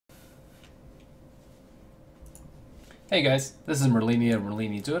Hey guys, this is Merlini of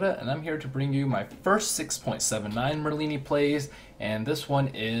Merlini Dota, and I'm here to bring you my first 6.79 Merlini plays, and this one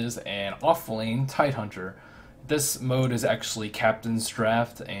is an off-lane Tidehunter. This mode is actually Captain's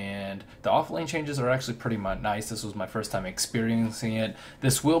Draft, and the off-lane changes are actually pretty nice. This was my first time experiencing it.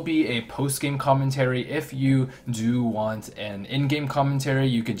 This will be a post-game commentary. If you do want an in-game commentary,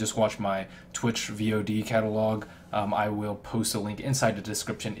 you can just watch my Twitch VOD catalog. I will post a link inside the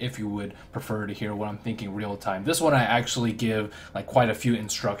description if you would prefer to hear what I'm thinking real time. This one I actually give like quite a few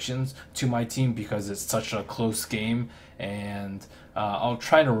instructions to my team because it's such a close game, and I'll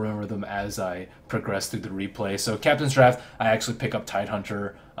try to remember them as I progress through the replay. So Captain's Draft, I actually pick up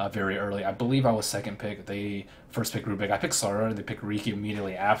Tidehunter very early. I believe I was second pick. They first picked Rubik. I picked Sara. They picked Riki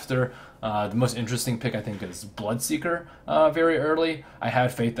immediately after. The most interesting pick, I think, is Bloodseeker very early. I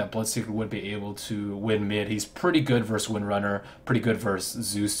had faith that Bloodseeker would be able to win mid. He's pretty good versus Windrunner, pretty good versus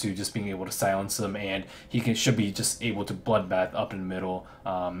Zeus too, just being able to silence him, and should be just able to Bloodbath up in the middle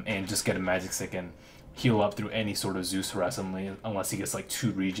and just get a Magic Stick and heal up through any sort of Zeus harassment unless he gets like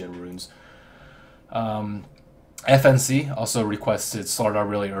 2 regen runes. FNC also requested Slardar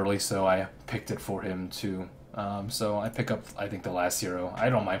really early, so I picked it for him too. So I pick up, I think, the last hero. I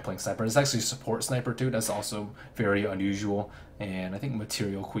don't mind playing Sniper. It's actually support Sniper too. That's also very unusual. And I think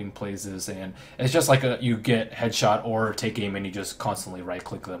Material Queen plays this, and it's just like you get headshot or take aim and you just constantly right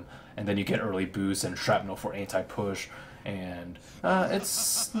click them. And then you get early boost and shrapnel for anti-push. And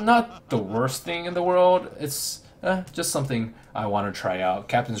it's not the worst thing in the world. It's just something I want to try out.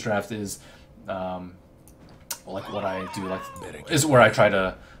 Captain's Draft is like what I do, like is where I try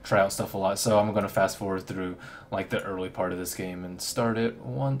out stuff a lot. So I'm gonna fast forward through like the early part of this game and start it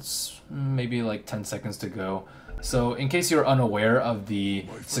once, maybe like 10 seconds to go. So in case you're unaware of the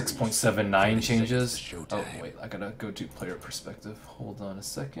 6.79 changes, oh wait, I gotta go to player perspective. Hold on a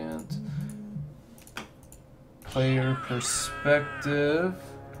second. Player perspective.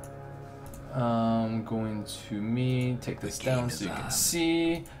 I'm going to take this down so you can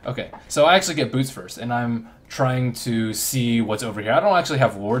see. Okay, so I actually get boots first, and I'm trying to see what's over here. I don't actually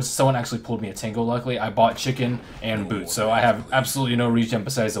have wards. Someone actually pulled me a tango, luckily. I bought chicken and boots, so I have absolutely no regen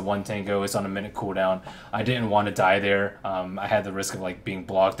besides the 1 tango. It's on a minute cooldown. I didn't want to die there. I had the risk of like being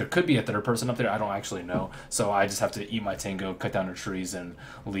blocked. There could be a third person up there. I don't actually know. So I just have to eat my tango, cut down the trees, and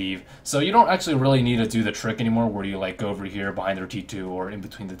leave. So you don't actually really need to do the trick anymore where you like go over here behind their T2 or in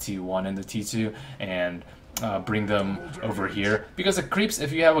between the T1 and the T2 and bring them over here. Because the creeps,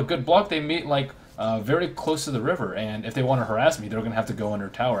 if you have a good block, they meet like very close to the river, and if they want to harass me, they're going to have to go under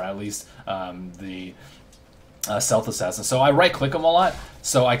tower, at least the Stealth Assassin. So I right click them a lot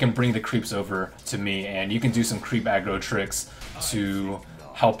so I can bring the creeps over to me, and you can do some creep aggro tricks to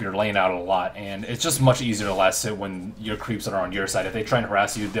help your lane out a lot, and it's just much easier to last hit when your creeps are on your side. If they try and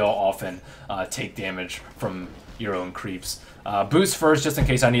harass you, they'll often take damage from your own creeps. Boost first, just in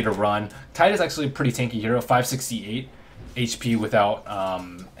case I need to run. Tide is actually a pretty tanky hero, 568 HP without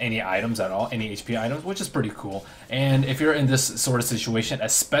any items at all, any HP items, which is pretty cool. And if you're in this sort of situation,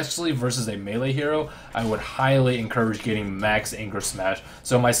 especially versus a melee hero, I would highly encourage getting max Anchor Smash.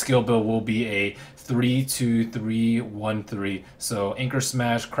 So my skill build will be a 3-2-3-1-3. So Anchor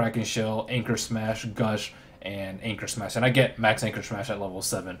Smash, Kraken Shell, Anchor Smash, Gush, and Anchor Smash. And I get max Anchor Smash at level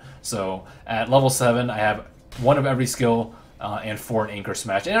 7. So at level 7, I have 1 of every skill and 4 in Anchor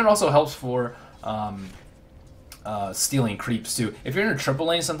Smash. And it also helps for stealing creeps too. If you're in a triple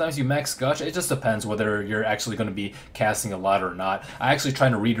lane, sometimes you max Gush. It just depends whether you're actually going to be casting a lot or not. I actually try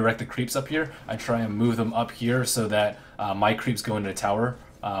to redirect the creeps up here. I try and move them up here so that my creeps go into the tower.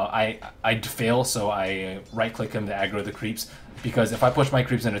 I fail, so I right click him to aggro the creeps, because if I push my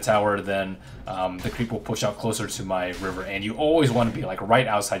creeps into tower, then the creep will push out closer to my river, and you always want to be like right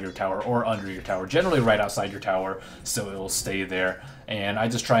outside your tower or under your tower, generally right outside your tower, so it'll stay there. And I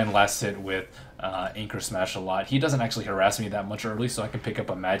just try and last hit with Anchor Smash a lot. He doesn't actually harass me that much early, so I can pick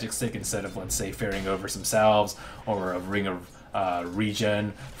up a Magic Stick instead of, let's say, ferrying over some salves or a Ring of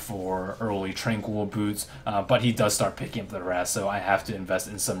regen for early Tranquil boots, but he does start picking up the harass, so I have to invest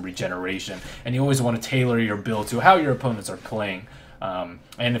in some regeneration. And you always want to tailor your build to how your opponents are playing. And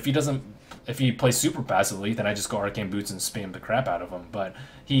if he plays super passively, then I just go Arcane Boots and spam the crap out of him. But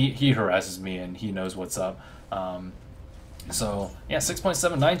he harasses me and he knows what's up. So yeah,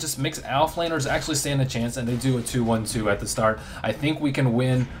 6.79 just makes alpha laners actually stand a chance, and they do a 2-1-2 at the start. I think we can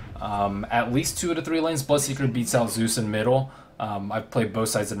win at least 2 of the 3 lanes. Bloodseeker beats out Zeus in middle. I've played both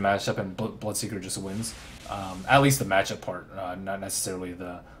sides of the matchup, and Bloodseeker just wins. At least the matchup part, not necessarily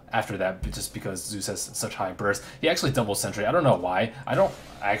the after that, just because Zeus has such high burst. He actually double sentry. I don't know why. I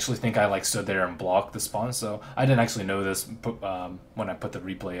actually think I like stood there and blocked the spawn, so I didn't actually know this when I put the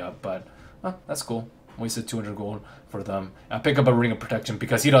replay up, but that's cool. Wasted 200 gold for them. I pick up a Ring of Protection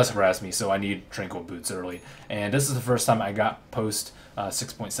because he does harass me, so I need Tranquil Boots early. And this is the first time I got post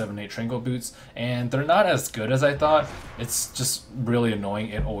 6.78 Tranquil Boots, and they're not as good as I thought. It's just really annoying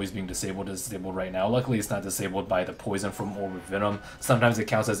it always being disabled is disabled right now. Luckily, it's not disabled by the poison from Orb of Venom. Sometimes it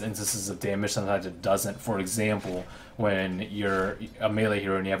counts as instances of damage, sometimes it doesn't. For example, when you're a melee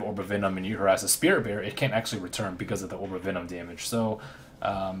hero and you have Orb of Venom and you harass a Spirit Bear, it can't actually return because of the Orb of Venom damage. So,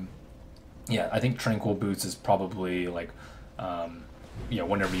 yeah, I think Tranquil Boots is probably like,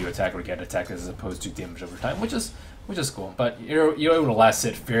 whenever you attack or get attacked as opposed to damage over time, which is cool. But you're able to last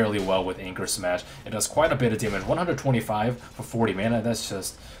hit fairly well with Anchor Smash. It does quite a bit of damage. 125 for 40 mana. That's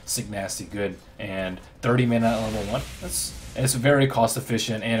just sick nasty good. And 30 mana at level 1. It's very cost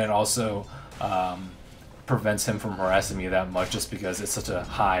efficient, and it also prevents him from harassing me that much just because it's such a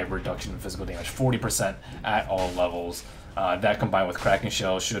high reduction in physical damage. 40% at all levels. That combined with Kraken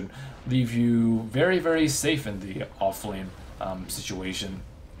Shell should leave you very, very safe in the offlane situation.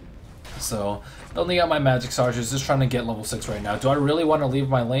 So, building out my magic charges, just trying to get level 6 right now. Do I really want to leave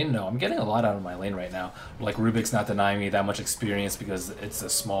my lane? No, I'm getting a lot out of my lane right now. Like, Rubik's not denying me that much experience because it's a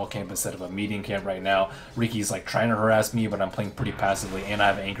small camp instead of a medium camp right now. Riki's like trying to harass me, but I'm playing pretty passively, and I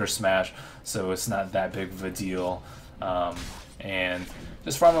have Anchor Smash, so it's not that big of a deal. And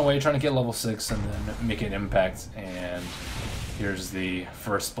just farming away, trying to get level 6 and then make an impact. And here's the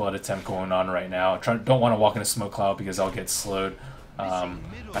first blood attempt going on right now. Don't want to walk in a smoke cloud because I'll get slowed.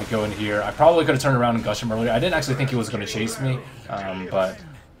 I go in here. I probably could have turned around and gushed him earlier. I didn't actually think he was going to chase me, but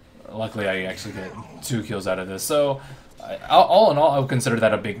luckily I actually get 2 kills out of this. So all in all, I would consider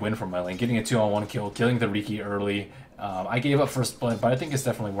that a big win for my lane. Getting a 2-on-1 kill, killing the Riki early. I gave up first blood, but I think it's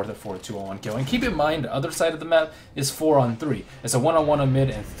definitely worth it for a 2-on-1 kill. And keep in mind, the other side of the map is 4-on-3. It's a 1-on-1 on mid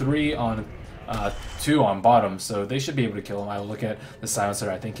and 3 on 2 on bottom, so they should be able to kill him. I look at the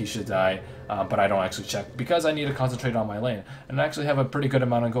silencer, I think he should die, but I don't actually check because I need to concentrate on my lane. And I actually have a pretty good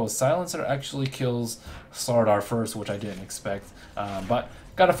amount of gold. Silencer actually kills Slardar first, which I didn't expect, but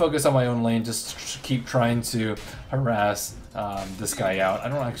gotta focus on my own lane, just keep trying to harass this guy out. I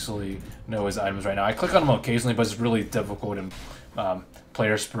don't actually know his items right now. I click on him occasionally, but it's really difficult in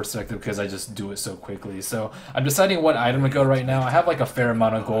player's perspective because I just do it so quickly. So I'm deciding what item to go right now. I have like a fair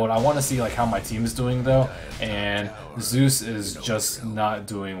amount of gold. I want to see like how my team is doing though, and Zeus is just not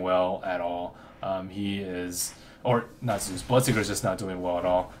doing well at all. He is, or not Zeus, Bloodseeker is just not doing well at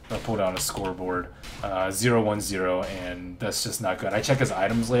all. I'll pull down a scoreboard, 0-1-0, and that's just not good. I check his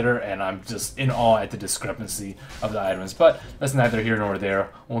items later, and I'm just in awe at the discrepancy of the items, but that's neither here nor there.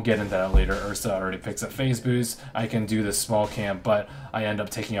 We'll get into that later. Ursa already picks up phase boost. I can do this small camp, but I end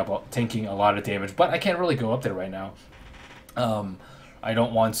up tanking a lot of damage, but I can't really go up there right now. I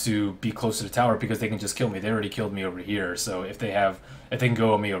don't want to be close to the tower because they can just kill me. They already killed me over here, so if they can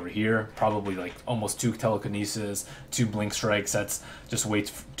go at me over here, probably like almost 2 telekinesis, 2 blink strikes, that's just way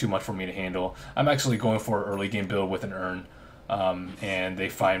too much for me to handle. I'm actually going for an early game build with an urn, and they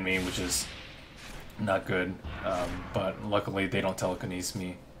find me, which is not good, but luckily they don't telekinesis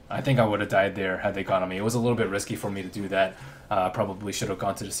me. I think I would have died there had they gone on me. It was a little bit risky for me to do that. Probably should have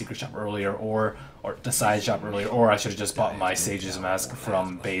gone to the secret shop earlier, or the side shop earlier, or I should have just bought my Sage's Mask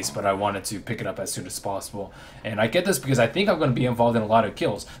from base, but I wanted to pick it up as soon as possible. And I get this because I think I'm going to be involved in a lot of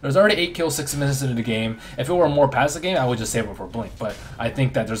kills. There's already 8 kills 6 minutes into the game. If it were a more passive game, I would just save it for Blink, but I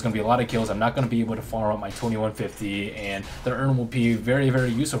think that there's going to be a lot of kills. I'm not going to be able to farm up my 2150, and the urn will be very,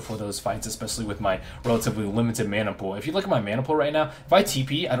 very useful for those fights, especially with my relatively limited mana pool. If you look at my mana pool right now, if I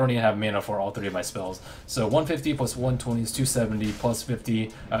TP, I don't even have mana for all 3 of my spells. So 150 plus 120 is 270 plus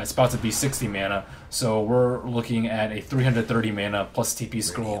 50. It's about to be 60 mana. So we're looking at a 330 mana plus TP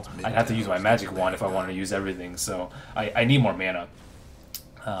scroll. I'd have to use my magic wand if I wanted to use everything. So I need more mana.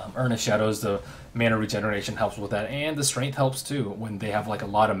 Urn of Shadows, the mana regeneration helps with that, and the strength helps too. When they have like a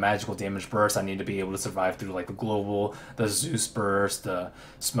lot of magical damage bursts, I need to be able to survive through like the global, the Zeus burst, the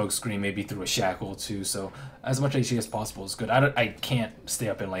smoke screen, maybe through a shackle too. So as much HP as possible is good. I can't stay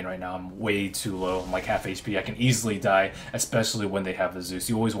up in lane right now. I'm way too low. I'm like half HP. I can easily die, especially when they have a Zeus.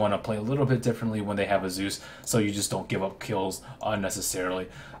 You always want to play a little bit differently when they have a Zeus, so you just don't give up kills unnecessarily.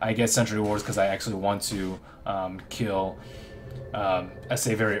 I get Sentry Wars because I actually want to kill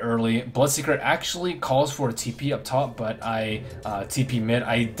SA very early. Bloodseeker actually calls for a TP up top, but I TP mid.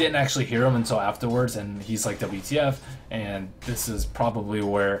 I didn't actually hear him until afterwards, and he's like WTF, and this is probably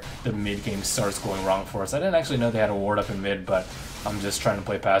where the mid game starts going wrong for us. I didn't actually know they had a ward up in mid, but I'm just trying to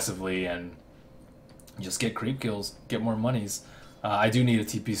play passively and just get creep kills, get more monies. I do need a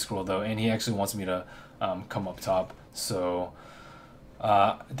TP scroll though, and he actually wants me to come up top, so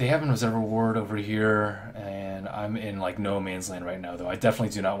They have an observer ward over here, and I'm in like no man's land right now. Though I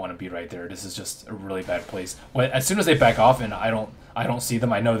definitely do not want to be right there. This is just a really bad place. But as soon as they back off and I don't see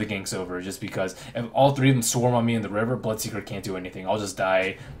them, I know the gank's over. Just because if all three of them swarm on me in the river, Bloodseeker can't do anything. I'll just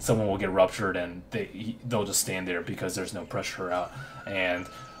die. Someone will get ruptured, and they'll just stand there because there's no pressure out. And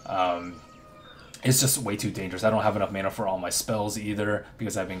it's just way too dangerous. I don't have enough mana for all my spells either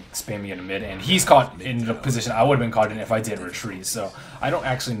because I've been spamming in the mid, and he's caught in the position I would have been caught in if I didn't retreat. So I don't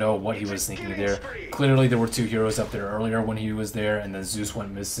actually know what he was thinking there. Clearly there were two heroes up there earlier when he was there, and then Zeus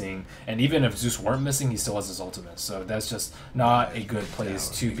went missing. And even if Zeus weren't missing, he still has his ultimate. So that's just not a good place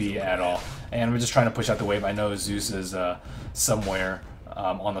to be at all. And I'm just trying to push out the wave. I know Zeus is somewhere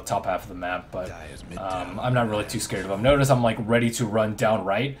on the top half of the map, but I'm not really too scared of him. Notice I'm like ready to run down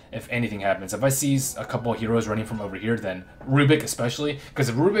right if anything happens. If I see a couple of heroes running from over here, then Rubik especially, because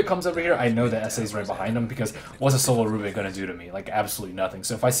if Rubik comes over here, I know that SA is right behind him, because what's a solo Rubik gonna do to me? Like absolutely nothing.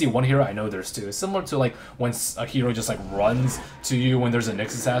 So if I see one hero, I know there's two. It's similar to like when a hero just like runs to you when there's a Nyx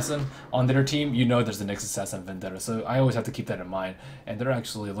Assassin on their team, you know there's a Nyx Assassin Vendetta. So I always have to keep that in mind. And they're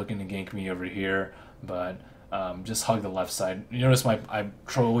actually looking to gank me over here, but just hug the left side. You notice I'm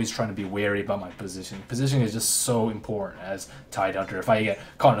always trying to be wary about my position. Positioning is just so important as Tidehunter. If I get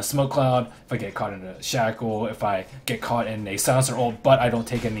caught in a smoke cloud, if I get caught in a shackle, if I get caught in a silencer ult, but I don't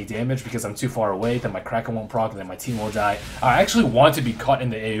take any damage because I'm too far away, then my Kraken won't proc, then my team will die. I actually want to be caught in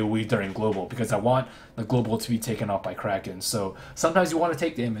the AoE during global because I want the global to be taken off by Kraken. So sometimes you want to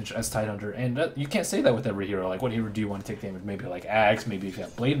take damage as Tidehunter, and you can't say that with every hero. Like, what hero do you want to take damage? Maybe like Axe, maybe if you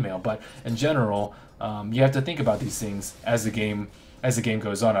have Blade Mail, but in general, you have to think about these things as the game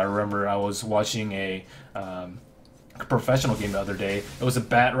goes on. I remember I was watching a professional game the other day. It was a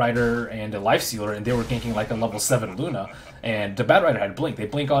Bat Rider and a Life Stealer, and they were ganking like a level 7 Luna, and the Bat Rider had Blink. They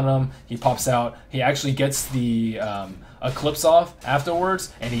blink on him, he pops out, he actually gets the Eclipse off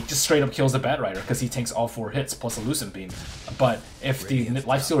afterwards, and he just straight up kills the Bat Rider because he tanks all 4 hits plus a Lucent Beam. But if the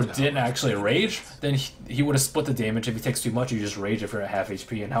Life Stealer didn't actually rage, then he would have split the damage. If he takes too much, you just rage if you're at half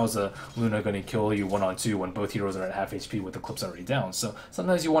HP, and how is a Luna going to kill you 1-on-2 when both heroes are at half HP with Eclipse already down? So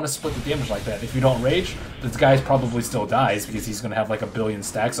sometimes you want to split the damage like that. If you don't rage, this guy probably still dies because he's going to have like a billion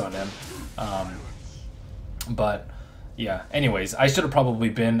stacks on him. But yeah, anyways, I should have probably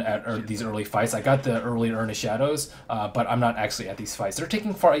been at these early fights. I got the early Earnest Shadows, but I'm not actually at these fights. They're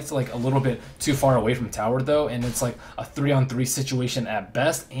taking fights like a little bit too far away from tower though, and it's like a 3-on-3 situation at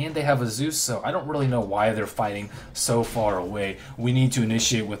best, and they have a Zeus, so I don't really know why they're fighting so far away. We need to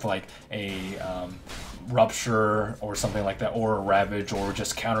initiate with like a Rupture or something like that, or a Ravage, or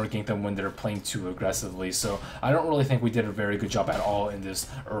just counter gank them when they're playing too aggressively. So I don't really think we did a very good job at all in this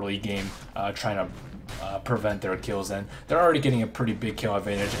early game trying to prevent their kills, and they're already getting a pretty big kill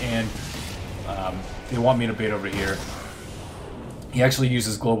advantage, and they want me to bait over here. He actually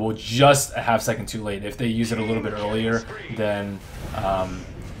uses global just a half second too late. If they use it a little bit earlier, then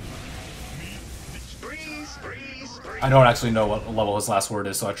I don't actually know what level his last word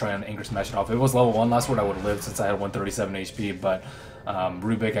is, so I try and anchor smash it off. If it was level 1 last word, I would have lived since I had 137 HP, but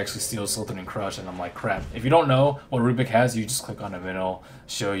Rubik actually steals Sultan and Crush, and I'm like, crap. If you don't know what Rubik has, you just click on him and it'll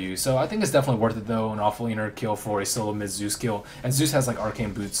show you. So I think it's definitely worth it though, an offlaner kill for a solo mid Zeus kill. And Zeus has like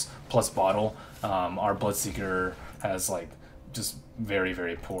Arcane Boots plus Bottle. Our Bloodseeker has like just very,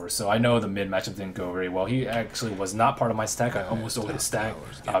 very poor. So I know the mid matchup didn't go very well. He actually was not part of my stack. I almost stole his stack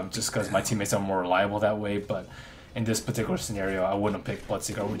just because my teammates are more reliable that way, but in this particular scenario, I wouldn't have picked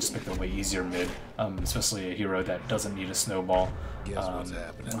Bloodseeker. I would just pick the way easier mid, especially a hero that doesn't need a snowball.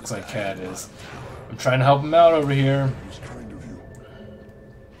 Looks like Cat is. I'm trying to help him out over here.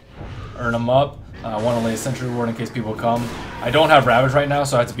 Earn him up. I want to lay a Sentry Ward in case people come. I don't have Ravage right now,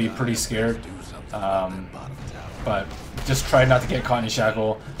 so I have to be pretty scared. But just try not to get caught in a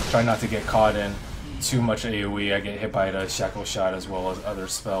shackle. Try not to get caught in too much AoE. I get hit by the shackle shot as well as other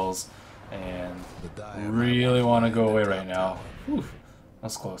spells. And really want to go away right now. Whew,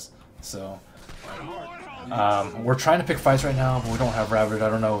 that's close. So we're trying to pick fights right now, but we don't have Ravage. I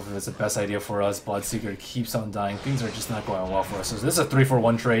don't know if it's the best idea for us. Bloodseeker keeps on dying. Things are just not going well for us. So this is a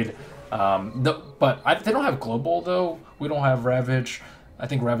 3-for-1 trade. They don't have Global though. We don't have Ravage. I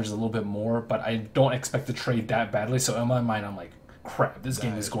think Ravage is a little bit more, but I don't expect to trade that badly. So in my mind, I'm like, crap, this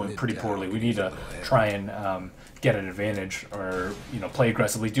game is going pretty poorly. We need to try and get an advantage, or play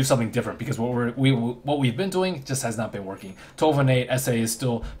aggressively, do something different, because what we've been doing just has not been working. 12-8 SA is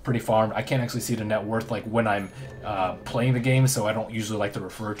still pretty farmed. I can't actually see the net worth like when I'm playing the game, so I don't usually like to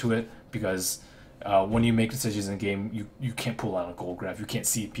refer to it because when you make decisions in game, you can't pull out a gold graph. You can't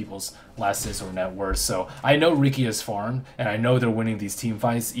see people's last hits or net worth. So I know Riki is farmed, and I know they're winning these team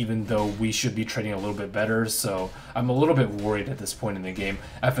fights, even though we should be trading a little bit better. So I'm a little bit worried at this point in the game.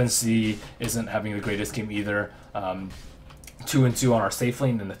 FNC isn't having the greatest game either. 2-2 on our safe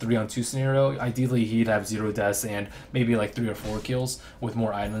lane in the 3-on-2 scenario. Ideally, he'd have 0 deaths and maybe like 3 or 4 kills with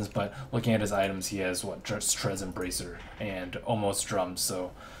more items. But looking at his items, he has what, just Trez and Bracer and almost drums.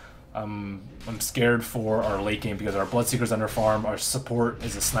 So I'm scared for our late game because our Bloodseeker's under farm, our support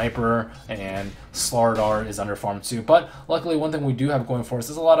is a sniper, and Slardar is under farm too. But luckily, one thing we do have going for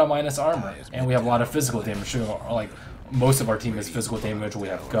us is a lot of minus armor, and we have a lot of physical damage too. Like most of our team is physical damage. We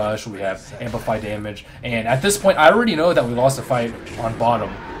have Gush, we have Amplify damage, and at this point, I already know that we lost a fight on bottom,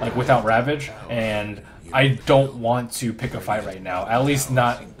 like without Ravage, and I don't want to pick a fight right now. At least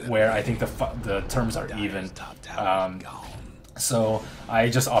not where I think the terms are even. So I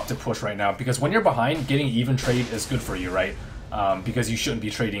just opt to push right now because when you're behind, getting even trade is good for you, right? Because you shouldn't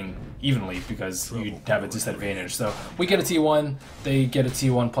be trading evenly because you have a disadvantage. So we get a T1, they get a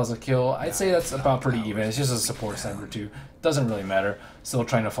T1 plus a kill. I'd say that's about pretty even. It's just a support sniper too. Doesn't really matter. Still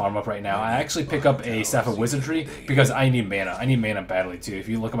trying to farm up right now. I actually pick up a Staff of Wizardry because I need mana. I need mana badly too. If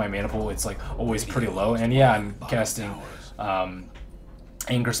you look at my mana pool, it's like always pretty low. And yeah, I'm casting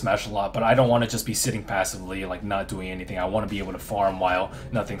Anger Smash a lot, but I don't want to just be sitting passively, like not doing anything. I want to be able to farm while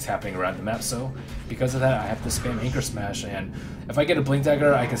nothing's happening around the map. So because of that, I have to spam Anger Smash, and if I get a Blink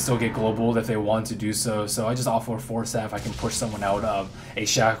Dagger, I can still get global if they want to do so. So I just offer 4 staff. I can push someone out of a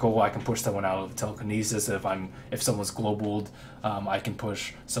Shackle. I can push someone out of Telekinesis if someone's globaled. I can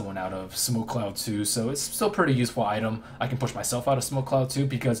push someone out of Smoke Cloud too. So it's still a pretty useful item. I can push myself out of Smoke Cloud too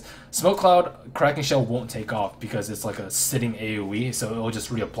because Smoke Cloud Kraken Shell won't take off because it's like a sitting AoE, so it'll just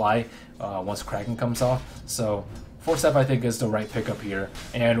reapply once Kraken comes off. So 4 staff I think is the right pickup here.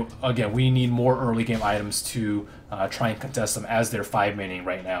 And again, we need more early game items to try and contest them as they're 5-manning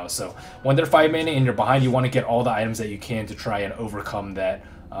right now. So when they're 5-manning and you're behind, you want to get all the items that you can to try and overcome that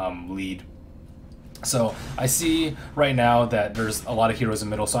lead. So I see right now that there's a lot of heroes in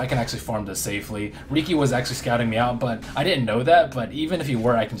the middle, so I can actually farm this safely. Riki was actually scouting me out, but I didn't know that. But even if he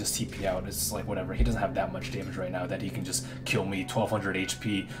were, I can just TP out. It's like whatever. He doesn't have that much damage right now that he can just kill me 1200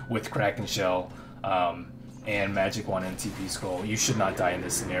 HP with Kraken Shell and Magic Wand and TP Skull. You should not die in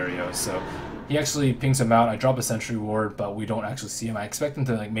this scenario. So he actually pings him out. I drop a Sentry Ward, but we don't actually see him. I expect him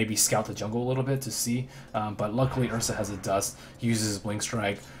to like maybe scout the jungle a little bit to see, but luckily Ursa has a Dust. He uses his Blink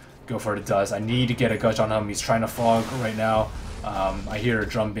Strike. Go for the Dust. I need to get a Gush on him. He's trying to fog right now. I hear a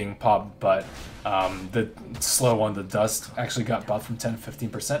drum being popped, but the slow one, the Dust, actually got buffed from 10 to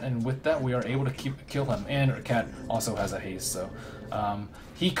 15%, and with that we are able to kill him. And our cat also has a haste, so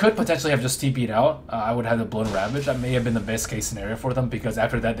he could potentially have just TP'd out. I would have the Blown Ravage. That may have been the best case scenario for them because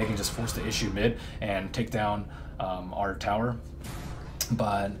after that they can just force the issue mid and take down our tower.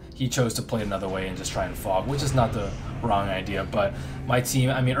 But he chose to play another way and just try and fog, which is not the wrong idea. But my team,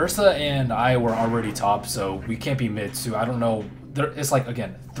 I mean, Ursa and I were already top, so we can't be mid too. I don't know. It's like,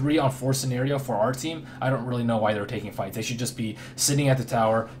 again, 3-on-4 scenario for our team. I don't really know why they're taking fights. They should just be sitting at the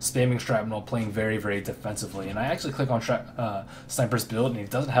tower, spamming Shrapnel, playing very, very defensively. And I actually click on Sniper's build, and he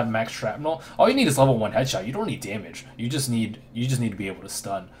doesn't have max Shrapnel. All you need is level 1 headshot. You don't need damage. You just need to be able to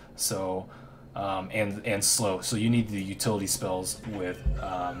stun. So and slow, so you need the utility spells with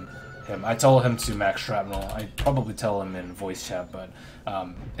him. I tell him to max Shrapnel. I probably tell him in voice chat, but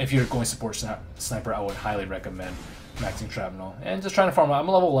if you're going support sniper, I would highly recommend maxing Shrapnel and just trying to farm out. I'm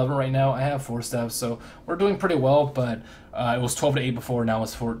a level 11 right now. I have 4 steps, so we're doing pretty well, but it was 12 to 8 before, now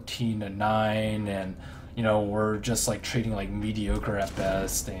it's 14 to 9, and you know, we're just like trading like mediocre at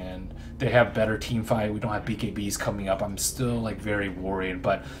best, and they have better team fight. We don't have BKBs coming up. I'm still like very worried,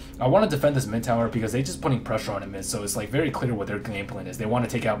 but I want to defend this mid tower because they're just putting pressure on it mid, so it's like very clear what their game plan is. They want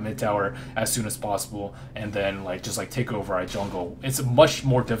to take out mid tower as soon as possible and then like just like take over our jungle. It's much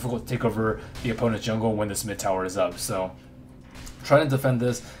more difficult to take over the opponent's jungle when this mid tower is up, so trying to defend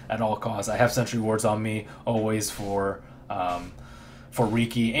this at all costs. I have Sentry Wards on me always for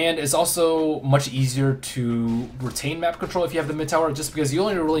Riki, and it's also much easier to retain map control if you have the mid tower, just because you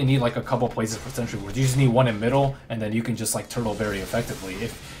only really need like a couple places for Sentry Wards. You just need one in middle, and then you can just like turtle very effectively.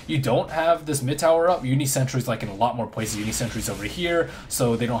 If you don't have this mid tower up, you need sentries like in a lot more places. You need sentries over here,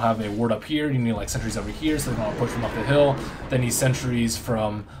 so they don't have a ward up here. You need like sentries over here, so they don't push from up the hill. Then you need sentries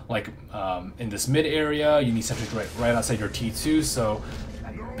from like in this mid area. You need sentries right outside your T2. So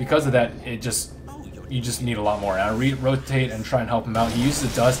because of that, it just you just need a lot more. And I rotate and try and help him out. He uses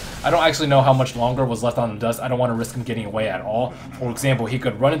the dust. I don't actually know how much longer was left on the dust. I don't want to risk him getting away at all. For example, he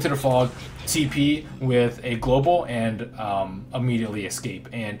could run into the fog, TP with a global, and immediately escape.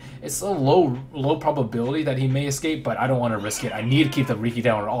 And it's a low probability that he may escape, but I don't want to risk it. I need to keep the Riki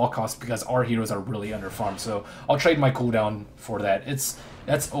down at all costs because our heroes are really underfarmed. So I'll trade my cooldown for that.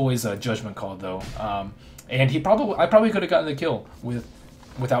 That's always a judgment call though. And I probably could have gotten the kill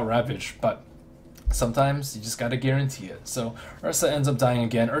without Ravage, but sometimes you just gotta guarantee it. So Ursa ends up dying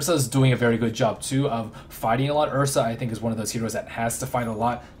again. Ursa is doing a very good job too of fighting a lot. Ursa, I think, is one of those heroes that has to fight a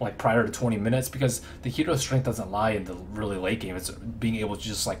lot, like prior to 20 minutes, because the hero strength doesn't lie in the really late game. It's being able to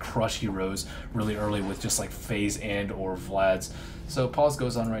just like crush heroes really early with just like phase and or Vlad's. So pause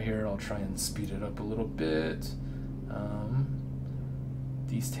goes on right here. I'll try and speed it up a little bit.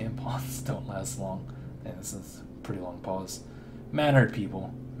 These tampons don't last long. And this is a pretty long pause. Mannered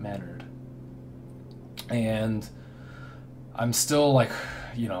people, mannered. And I'm still like,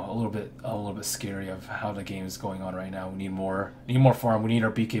 you know, a little bit scary of how the game is going on right now. We need more farm. We need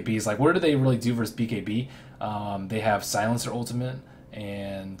our BKBs. Like, what do they really do versus BKB? They have Silencer ultimate,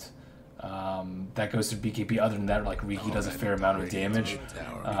 and that goes to BKB. Other than that, like, Riki does a fair amount of damage.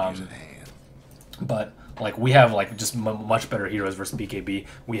 But like, we have like just much better heroes versus BKB.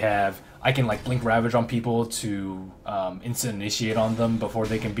 I can like blink Ravage on people to instant initiate on them before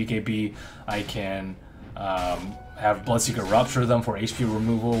they can BKB. I can have Bloodseeker rupture them for HP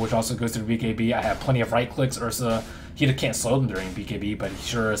removal, which also goes to BKB. I have plenty of right clicks. Ursa, he can't slow them during BKB, but he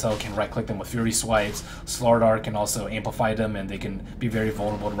sure as hell can right click them with Fury Swipes. Slardar can also amplify them, and they can be very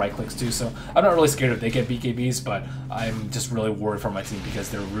vulnerable to right clicks too. So I'm not really scared if they get BKBs, but I'm just really worried for my team because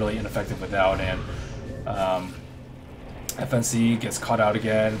they're really ineffective without. And FNC gets caught out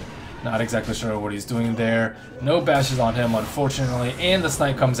again. Not exactly sure what he's doing there. No bashes on him, unfortunately, and the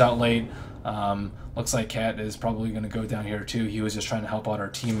snipe comes out late. Looks like Cat is probably going to go down here too. He was just trying to help out our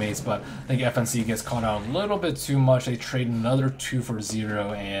teammates, but I think FNC gets caught out a little bit too much. They trade another 2 for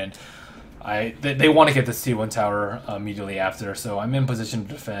 0, and they want to get this T1 tower immediately after, so I'm in position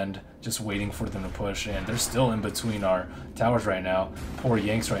to defend, just waiting for them to push, and they're still in between our towers right now. Poor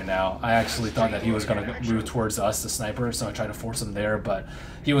Yanks right now. I actually thought that he was going to move towards us, the sniper, so I tried to force him there, but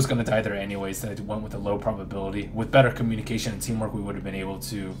he was going to die there anyways, so I went with a low probability. With better communication and teamwork, we would have been able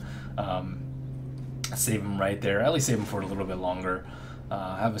to save him right there, at least save him for a little bit longer.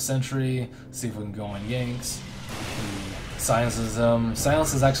 Have a sentry, see if we can go on Yanks. He silences him.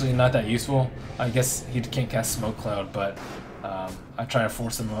 Silence is actually not that useful. I guess he can't cast Smoke Cloud, but I try to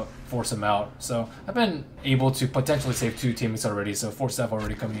force him out. So I've been able to potentially save 2 teammates already, so 4 staff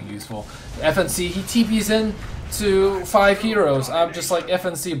already coming useful. FNC, he TPs in to 5 heroes. I'm just like,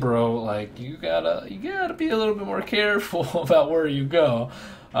 FNC bro, like, you gotta be a little bit more careful about where you go.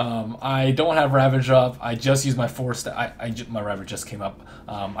 I don't have Ravage up. I just used my 4 staff. My Ravage just came up.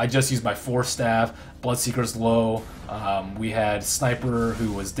 I just used my 4 staff. Bloodseeker's low. We had Sniper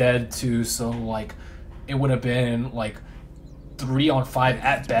who was dead too, so like it would have been like 3 on 5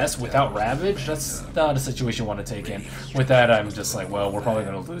 at best without Ravage. That's not a situation you want to take in. With that, I'm just like, well, we're probably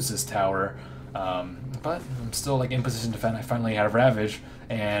going to lose this tower. But I'm still like in position to defend. I finally have Ravage,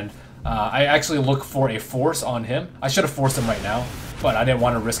 and I actually look for a force on him. I should have forced him right now, but I didn't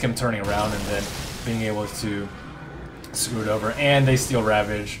want to risk him turning around and then being able to screw it over. And they steal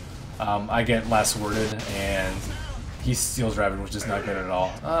Ravage. I get last worded, and he steals Ravage, which is not good at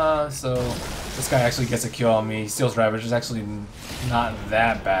all. So this guy actually gets a kill on me. He steals Ravage. It's actually not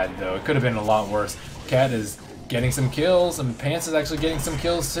that bad, though. It could have been a lot worse. Cat is getting some kills, and Pants is actually getting some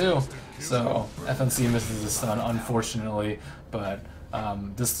kills, too. So FNC misses the stun, unfortunately, but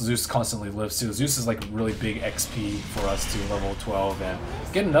this Zeus constantly lives too. Zeus is like really big XP for us to level 12 and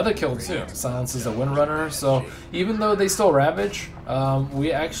get another kill too. Silences a Windrunner, so even though they still Ravage,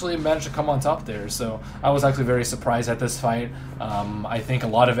 we actually managed to come on top there. So I was actually very surprised at this fight. I think a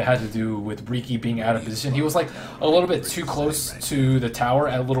lot of it had to do with Riki being out of position. He was like a little bit too close to the tower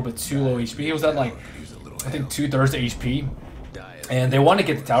at a little bit too low HP. He was at like, I think 2/3 HP. And they want to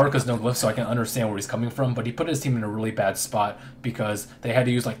get the tower because no glyph, so I can understand where he's coming from, but he put his team in a really bad spot because they had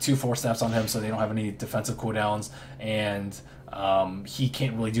to use like 2 4 staffs on him, so they don't have any defensive cooldowns, and he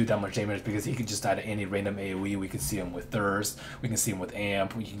can't really do that much damage because he could just die to any random AoE. We can see him with Thirst, we can see him with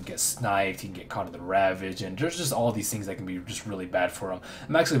Amp, we can get sniped, he can get caught in the Ravage, and there's just all these things that can be just really bad for him.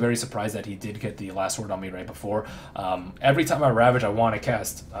 I'm actually very surprised that he did get the last word on me right before. Every time I Ravage, I want to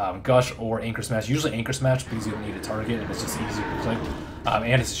cast Gush or Anchor Smash, usually Anchor Smash because you don't need a target and it's just easier to click,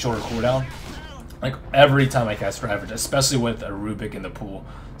 and it's a shorter cooldown. Like every time I cast Ravage, especially with a Rubik in the pool,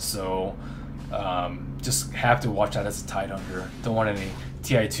 so just have to watch that as a Tidehunter. Don't want any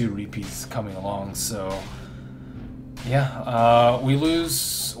TI2 repeats coming along. So yeah, we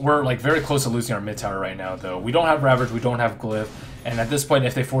lose. We're like very close to losing our mid tower right now, though. We don't have Ravage, we don't have Glyph, and at this point,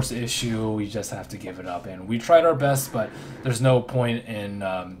 if they force the issue, we just have to give it up. And we tried our best, but there's no point in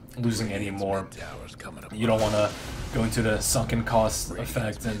losing anymore. You don't want to go into the sunken cost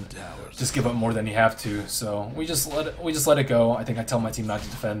effect and just give up more than you have to. So we just let it go. I think I tell my team not to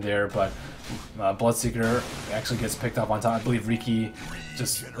defend there, but Bloodseeker actually gets picked up on top. I believe Riki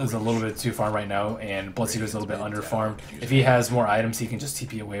just is a little bit too far right now, and Bloodseeker is a little bit under farmed. If he has more items, he can just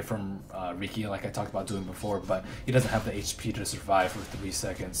TP away from Riki, like I talked about doing before, but he doesn't have the HP to survive for 3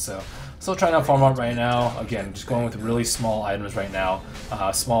 seconds. So still trying to farm up right now. Again, just going with really small items right now.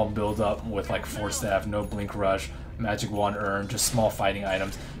 Small build up with like Force Staff, no Blink Rush, Magic Wand Urn, just small fighting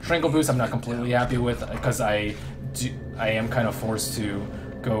items. Tranquil Boost I'm not completely happy with, because I am kind of forced to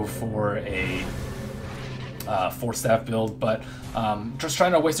go for a Force Staff build, but just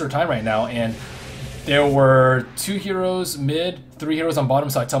trying to waste their time right now. And there were 2 heroes mid, 3 heroes on bottom,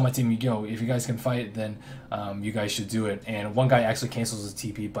 so I tell my team, yo, if you guys can fight, then you guys should do it. And one guy actually cancels his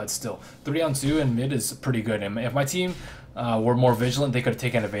TP, but still, 3 on 2 and mid is pretty good. And if my team were more vigilant, they could have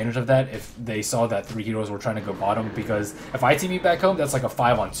taken advantage of that if they saw that 3 heroes were trying to go bottom, because if I TP back home, that's like a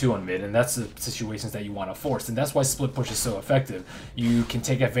 5 on 2 on mid, and that's the situations that you want to force, and that's why split push is so effective. You can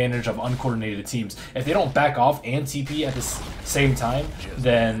take advantage of uncoordinated teams. If they don't back off and TP at the same time,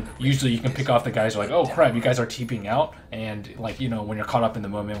 then usually you can pick off the guys who are like, oh crap, you guys are TPing out, and like, you know, when you're caught up in the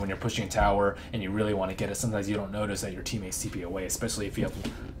moment, when you're pushing tower and you really want to get it, sometimes you don't notice that your teammates TP away, especially if you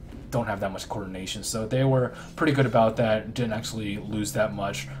don't have that much coordination. So they were pretty good about that, didn't actually lose that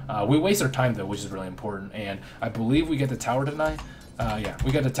much. We waste our time though, which is really important, and I believe we get the tower tonight. Yeah,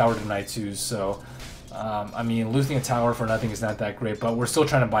 we get the tower tonight too, so I mean, losing a tower for nothing is not that great, but we're still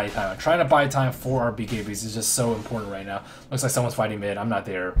trying to buy time. Trying to buy time for our BKBs is just so important right now. Looks like someone's fighting mid, I'm not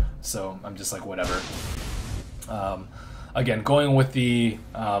there, so I'm just like, whatever. Again, going with the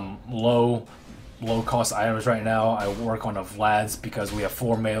low cost items right now. I work on a Vlad's because we have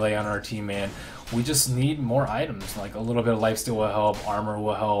 4 melee on our team, and we just need more items. Like a little bit of lifesteal will help, armor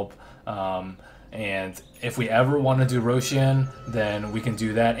will help, and if we ever want to do Roshan, then we can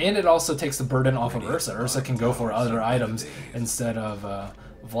do that. And it also takes the burden off of Ursa. Ursa can go for other items instead of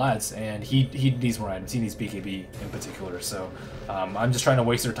Vlad's, and he needs more items. He needs BKB in particular. So I'm just trying to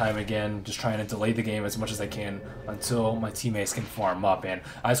waste their time again, just trying to delay the game as much as I can until my teammates can farm up. And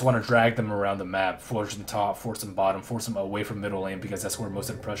I just want to drag them around the map, force them top, force them bottom, force them away from middle lane, because that's where most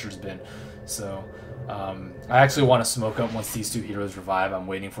of the pressure's been. So I actually want to smoke up once these 2 heroes revive. I'm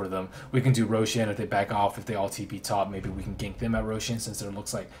waiting for them. We can do Roshan if they back off. If they all TP top, maybe we can gank them at Roshan, since it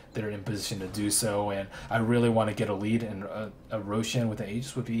looks like they're in position to do so. And I really want to get a lead, and a Roshan with the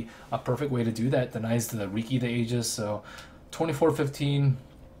Aegis would be a perfect way to do that. Denies the Riki the Aegis, so 24-15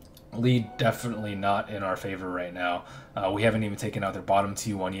 lead definitely not in our favor right now. We haven't even taken out their bottom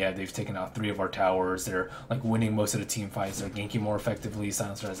T1 yet. They've taken out 3 of our towers. They're like winning most of the team fights. They're ganking more effectively.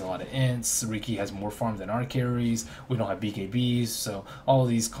 Silencer has a lot of ints. Riki has more farm than our carries. We don't have BKBs, so all of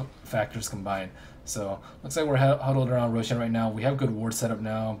these factors combined. So looks like we're huddled around Roshan right now. We have good ward setup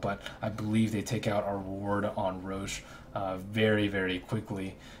now, but I believe they take out our ward on Rosh very, very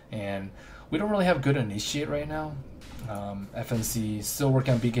quickly. And we don't really have good initiate right now. FNC still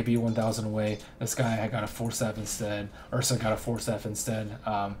working on BKB 1000 away. This guy I got a Force Staff instead. Ursa got a Force Staff instead.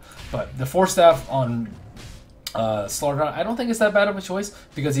 But the Force Staff on Slaughter, I don't think it's that bad of a choice,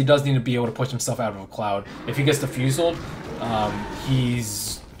 because he does need to be able to push himself out of a cloud. If he gets defused,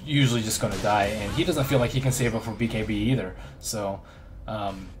 he's usually just going to die, and he doesn't feel like he can save up for BKB either. So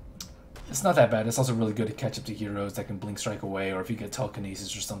it's not that bad. It's also really good to catch up to heroes that can blink strike away, or if you get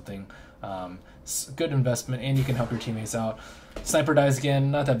telekinesis or something. It's a good investment, and you can help your teammates out. Sniper dies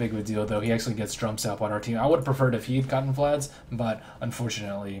again, not that big of a deal though. He actually gets drums up on our team. I would have preferred if he had gotten Vlad's, but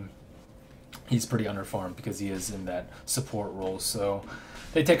unfortunately he's pretty underfarmed because he is in that support role. So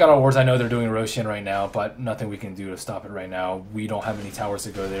they take out our wards. I know they're doing Roshan right now, but nothing we can do to stop it right now. We don't have any towers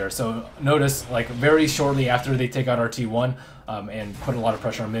to go there. So notice, like, very shortly after they take out our T1 and put a lot of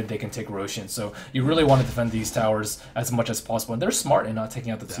pressure on mid, they can take Roshan. So you really want to defend these towers as much as possible. And they're smart in not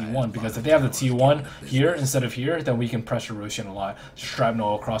taking out the T1, because if they have the T1 here instead of here, then we can pressure Roshan a lot.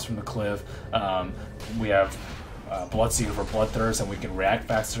 Shrapnel across from the cliff. We have Bloodseeker for Bloodthirst, and we can react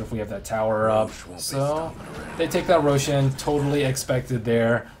faster if we have that tower up. So they take down Roshan, totally expected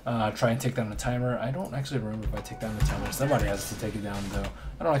there. Try and take down the timer. I don't actually remember if I take down the timer. Somebody has to take it down though.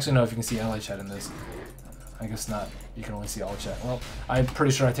 I don't actually know if you can see ally chat in this. I guess not. You can only see all chat. Well, I'm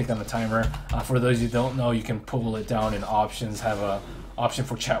pretty sure I take down the timer. For those who don't know, you can pull it down in options, have a option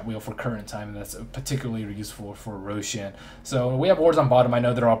for chat wheel for current time, and that's particularly useful for Roshan. So we have wards on bottom. I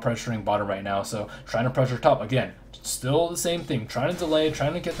know they're all pressuring bottom right now, so trying to pressure top. Again, still the same thing, trying to delay,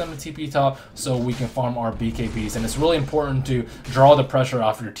 trying to get them to TP top so we can farm our BKBs. And it's really important to draw the pressure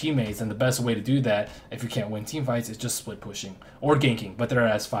off your teammates, and the best way to do that, if you can't win team fights, is just split pushing or ganking. But they're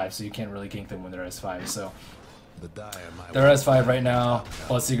at S5, so you can't really gank them when they're S5. So they're S5 right now.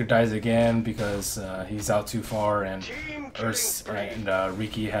 Bloodseeker dies again because he's out too far, and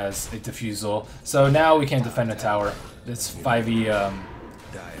Riki has a defusal. So now we can't defend the tower. It's 5v.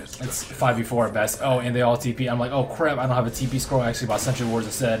 It's 5v4 at best. Oh, and they all TP. I'm like, oh crap, I don't have a TP scroll. I actually bought Sentry Wards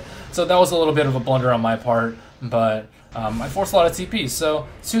instead. So that was a little bit of a blunder on my part, but I forced a lot of TP. So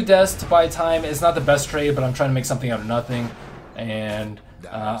 2 deaths to buy time is not the best trade, but I'm trying to make something out of nothing. And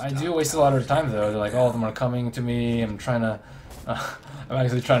I do waste a lot of time though. They're like, all of them are coming to me. I'm trying to, I'm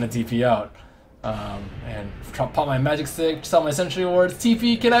actually trying to TP out. And pop my magic stick, sell my Sentry Wards,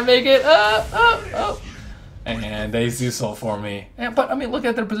 TP, can I make it? And they Zeus ult for me. But I mean, look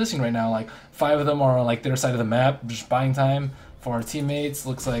at their position right now. Like 5 of them are on like their side of the map, just buying time for our teammates.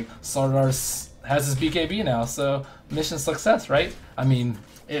 Looks like Sardar has his BKB now, so mission success, right? I mean,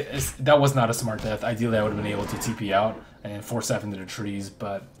 that was not a smart death. Ideally, I would have been able to TP out and force F into the trees,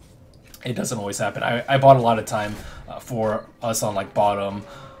 but it doesn't always happen. I bought a lot of time for us on like bottom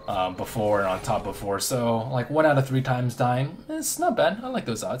before and on top before, so like 1 out of 3 times dying, it's not bad. I like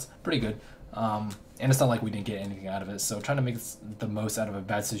those odds, pretty good. And it's not like we didn't get anything out of it, so trying to make the most out of a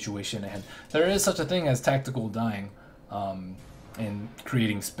bad situation. And there is such a thing as tactical dying and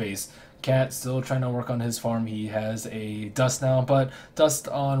creating space. Cat still trying to work on his farm. He has a dust now, but dust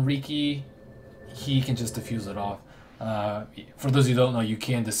on Riki, he can just diffuse it off. For those who don't know, you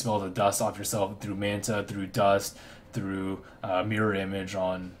can dispel the dust off yourself through Manta, through dust, through mirror image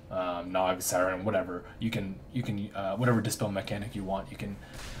on Nog, Siren, whatever. You can whatever dispel mechanic you want, you can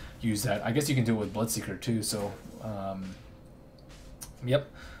use that. I guess you can do it with Bloodseeker too. So yep,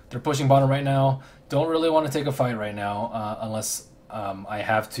 they're pushing bottom right now. Don't really want to take a fight right now unless I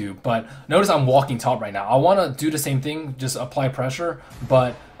have to. But notice I'm walking top right now. I want to do the same thing, just apply pressure,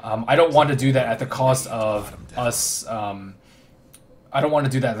 but I don't want to do that at the cost of us. I don't want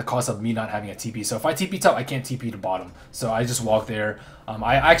to do that at the cost of me not having a TP. So if I TP top, I can't TP to bottom. So I just walk there.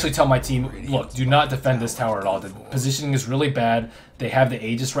 I actually tell my team, look, do not defend this tower at all. The positioning is really bad. They have the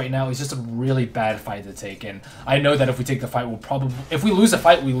Aegis right now. It's just a really bad fight to take. And I know that if we take the fight, we'll probably... If we lose the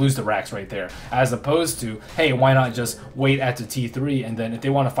fight, we lose the racks right there. As opposed to, hey, why not just wait at the T3, and then if they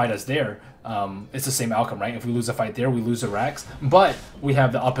want to fight us there, it's the same outcome, right? If we lose a fight there, we lose the racks. But we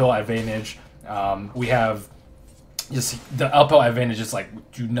have the uphill advantage. We have... Just the uphill advantage is like,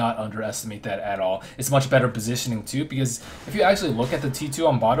 do not underestimate that at all. It's much better positioning too, because if you actually look at the T2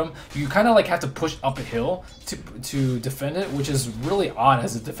 on bottom, you kind of like have to push up a hill to defend it, which is really odd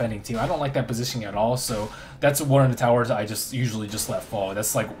as a defending team. I don't like that positioning at all, so that's one of the towers I just usually just let fall.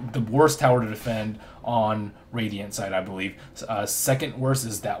 That's like the worst tower to defend on Radiant side, I believe. Second worst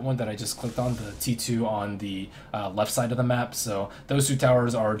is that one that I just clicked on, the T2 on the left side of the map. So those 2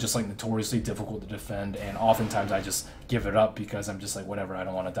 towers are just like notoriously difficult to defend, and oftentimes I just give it up because I'm just like, whatever, I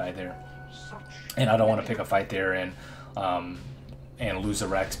don't want to die there, and I don't want to pick a fight there and lose a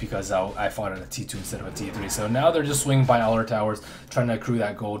Rex because I fought at a T2 instead of a T3. So now they're just swinging by all our towers, trying to accrue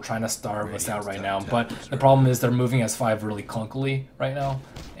that gold, trying to starve us out right now. But the problem is they're moving S5 really clunkily right now,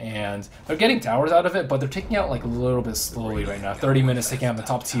 and they're getting towers out of it, but they're taking out like a little bit slowly right now. 30 minutes taking out the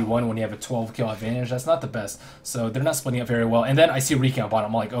top T1 when you have a 12 kill advantage, that's not the best. So they're not splitting up very well. And then I see Riki on bottom.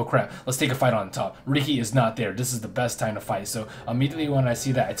 I'm like, oh crap, let's take a fight on top. Riki is not there. This is the best time to fight. So immediately when I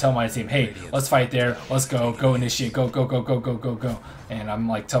see that, I tell my team, hey, let's fight there. Let's go initiate, go. And I'm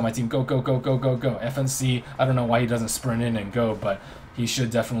like, tell my team, go. FNC, I don't know why he doesn't sprint in and go, but he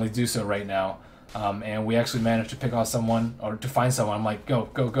should definitely do so right now. And we actually managed to pick off someone, or to find someone. I'm like, go,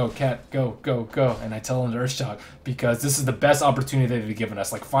 Cat, go. And I tell him to Earthshock, because this is the best opportunity they've given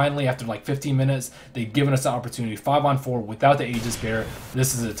us. Like, finally, after like 15 minutes, they've given us the opportunity. 5-on-4 without the Aegis Bear.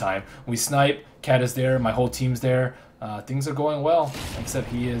 This is the time. We snipe, Cat is there, my whole team's there. Things are going well, except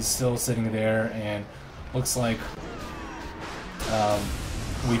he is still sitting there, and looks like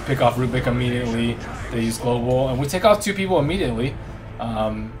we pick off Rubik immediately. They use Global, and we take off 2 people immediately.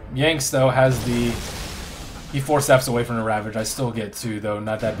 Yanks, though, has the... He 4 steps away from the Ravage. I still get 2, though.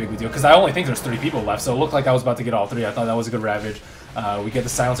 Not that big of a deal, because I only think there's 3 people left, so it looked like I was about to get all 3. I thought that was a good Ravage. We get the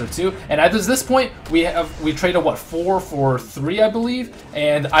Silencer, too. And at this point, we traded, what, 4 for 3, I believe?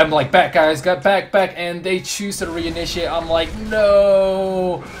 And I'm like, back, guys, got back, and they choose to reinitiate. I'm like,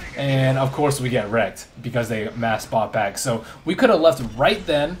 no! and of course we get wrecked because they mass bought back. So we could have left right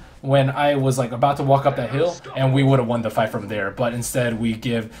then when I was like about to walk up that hill, and we would have won the fight from there. But instead we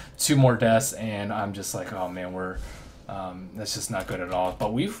give 2 more deaths, and I'm just like, oh man, that's just not good at all.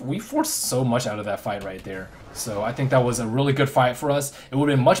 But we forced so much out of that fight right there. So I think that was a really good fight for us. It would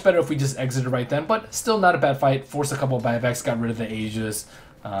have been much better if we just exited right then, but still not a bad fight. Forced a couple of buybacks, got rid of the Aegis.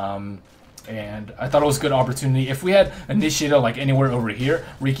 And I thought it was a good opportunity. If we had initiated like anywhere over here,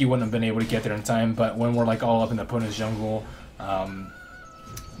 Riki wouldn't have been able to get there in time. But when we're like all up in the opponent's jungle,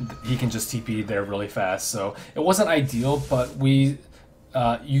 he can just TP there really fast. So it wasn't ideal, but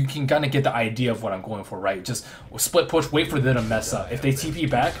you can kind of get the idea of what I'm going for, right? Just split push, wait for them to mess up. If they TP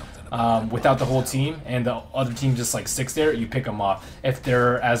back without the whole team, and the other team just like sticks there, you pick them off. If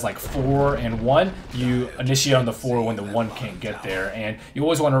they're as like 4 and 1, you initiate on the 4 when the 1 can't get there. And you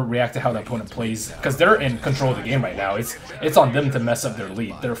always want to react to how the opponent plays, because they're in control of the game right now. It's on them to mess up their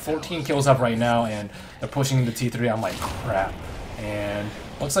lead. They're 14 kills up right now, and they're pushing into T3. I'm like, crap. And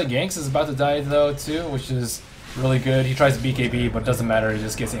looks like Yanks is about to die though too, which is really good. He tries to BKB, but it doesn't matter. He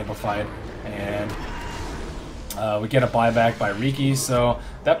just gets amplified. And we get a buyback by Riki. So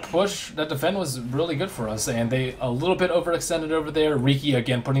that defend was really good for us. And they a little bit overextended over there. Riki,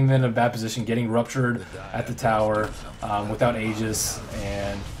 again, putting them in a bad position, getting ruptured at the tower without Aegis.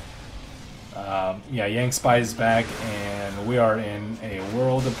 And yeah, Yang Spy's back, and we are in a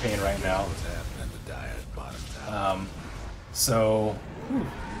world of pain right now.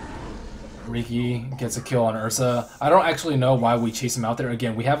 Riki gets a kill on Ursa. I don't actually know why we chase him out there.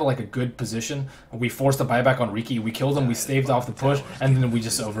 Again, we have like a good position. We forced a buyback on Riki. We killed him. We staved off the push, and then we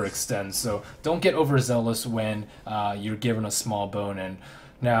just overextend. So don't get overzealous when you're given a small bone. And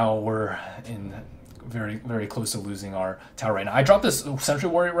now we're in very, very close to losing our tower right now. I dropped this Sentry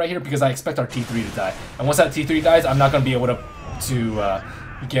Warrior right here because I expect our T3 to die. And once that T3 dies, I'm not going to be able to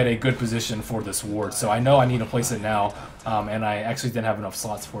get a good position for this ward. So I know I need to place it now, and I actually didn't have enough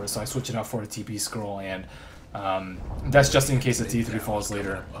slots for it, so I switched it out for a TP scroll, and that's just in case the T3 falls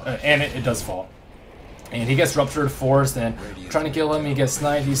later. And it does fall. And he gets ruptured, forced, and trying to kill him, he gets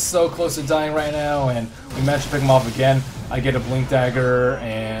sniped. He's so close to dying right now, and we managed to pick him off again. I get a Blink Dagger,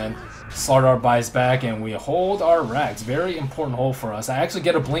 and Slardar buys back, and we hold our racks. Very important hold for us. I actually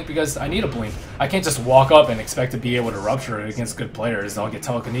get a blink because I need a blink. I can't just walk up and expect to be able to rupture it against good players. I'll get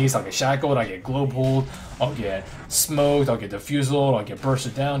telekinesis, I'll get shackled, I'll get glow pulled, I'll get smoked, I'll get diffusal, I'll get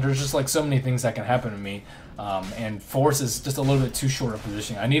bursted down. There's just like so many things that can happen to me. And Force is just a little bit too short of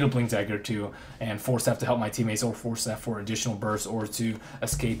positioning. I need a Blink Dagger too, and Force have to help my teammates, or Force have for additional bursts, or to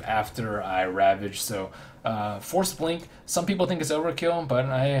escape after I Ravage. So Force Blink, some people think it's overkill, but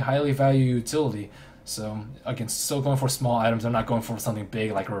I highly value utility. So again, still going for small items. I'm not going for something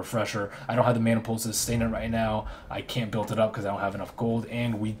big like a refresher. I don't have the mana pools to sustain it right now. I can't build it up because I don't have enough gold,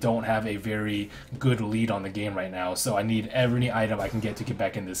 and we don't have a very good lead on the game right now. So I need every item I can get to get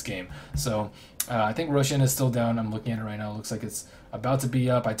back in this game. So I think Roshan is still down. I'm looking at it right now. It looks like it's about to be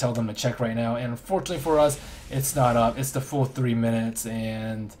up. I tell them to check right now, and unfortunately for us, it's not up. It's the full 3 minutes,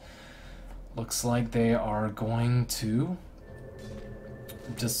 and looks like they are going to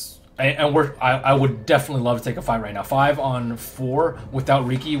just... And I would definitely love to take a fight right now. 5 on 4 without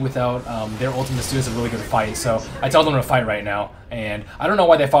Riki, without their ultimate stew is a really good fight. So I tell them to fight right now. And I don't know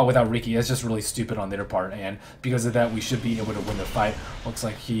why they fought without Riki. It's just really stupid on their part. And because of that, we should be able to win the fight. Looks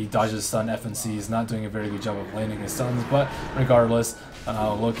like he dodges stun. FNC is not doing a very good job of landing his stuns. But regardless,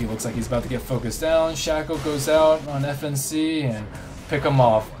 Loki looks like he's about to get focused down. Shackle goes out on FNC and pick him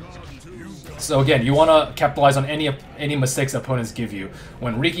off. So again, you want to capitalize on any mistakes opponents give you.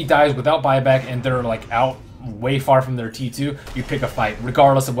 When Riki dies without buyback and they're like out way far from their T2, you pick a fight.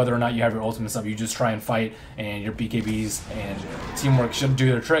 Regardless of whether or not you have your ultimate stuff, you just try and fight, and your BKBs and teamwork should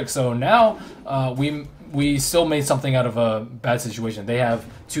do their trick. So now we still made something out of a bad situation. They have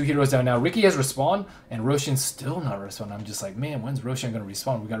 2 heroes down now. Riki has respawned, and Roshan's still not respawned. I'm just like, man, when's Roshan going to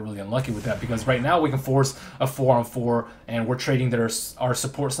respawn? We got really unlucky with that, because right now we can force a 4 on 4, and we're trading our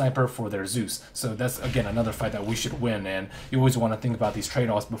support sniper for their Zeus. So that's, again, another fight that we should win, and you always want to think about these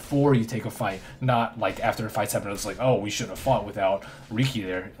trade-offs before you take a fight, not like after the fight's happened, it's like, oh, we should have fought without Riki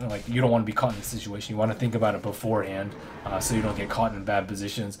there. Like, you don't want to be caught in this situation. You want to think about it beforehand, so you don't get caught in bad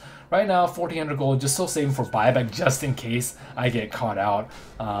positions. Right now, 1400 gold, just still saving for buyback just in case I get caught out.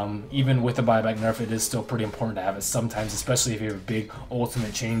 Even with the buyback nerf, it is still pretty important to have it sometimes, especially if you have a big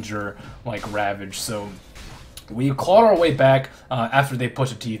ultimate changer like Ravage. So we clawed our way back after they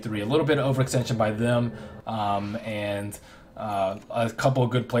pushed a T3. A little bit of overextension by them, and a couple of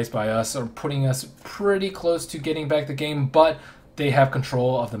good plays by us are putting us pretty close to getting back the game, but they have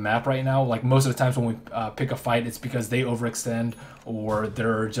control of the map right now. Like most of the times when we pick a fight, it's because they overextend or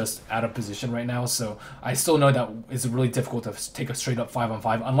they're just out of position right now. So I still know that it's really difficult to take a straight up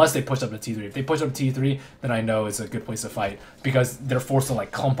 5-on-5 unless they push up to T3. If they push up to T3, then I know it's a good place to fight because they're forced to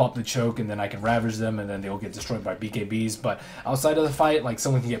like clump up the choke and then I can ravage them and then they'll get destroyed by BKBs. But outside of the fight, like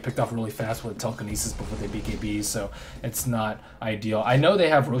someone can get picked off really fast with telekinesis before they BKBs, so it's not ideal. I know they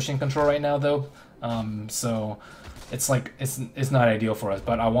have Roshan control right now though, so it's like it's not ideal for us,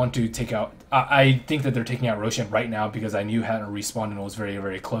 but I want to take out. I think that they're taking out Roshan right now because I knew how to respawn and it was very,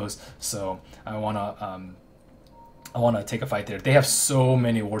 very close. So I wanna take a fight there. They have so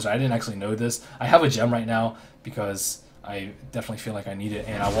many wards. I didn't actually know this. I have a gem right now because I definitely feel like I need it.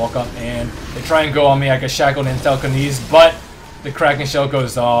 And I walk up and they try and go on me. I get shackled in telekinesis, but the Kraken shell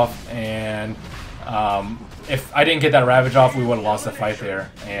goes off and. If I didn't get that Ravage off, we would have lost the fight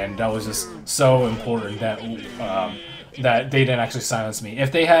there, and that was just so important that that they didn't actually silence me.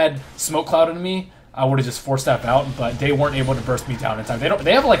 If they had smoke clouded me, I would have just forced that out, but they weren't able to burst me down in time.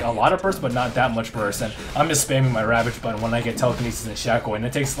 They have like a lot of burst, but not that much burst, and I'm just spamming my Ravage button when I get telekinesis and shackle, and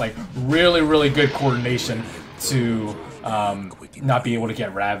it takes like really, really good coordination to not be able to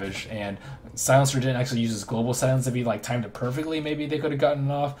get Ravaged. And Silencer didn't actually use his global silence. If he like timed it perfectly, maybe they could have gotten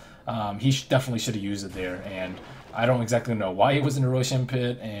it off. He definitely should have used it there, and I don't exactly know why he was in the Roshan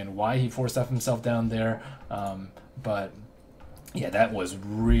pit and why he forced himself down there, but yeah, that was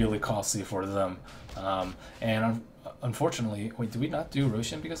really costly for them. And unfortunately, wait, did we not do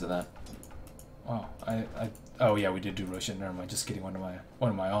Roshan because of that? Oh, oh yeah, we did do Roshan. Never mind, just getting one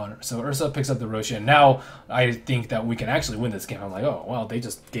of my honors. So Ursa picks up the Roshan. Now I think that we can actually win this game. I'm like, oh well, they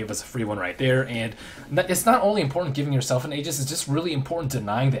just gave us a free one right there. And it's not only important giving yourself an Aegis; it's just really important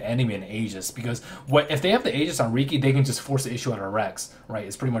denying the enemy an Aegis, because if they have the Aegis on Riki, they can just force the issue out of Rex. Right?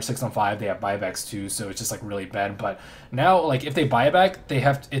 It's pretty much 6-on-5. They have buybacks too, so it's just like really bad. But now, like if they buy back,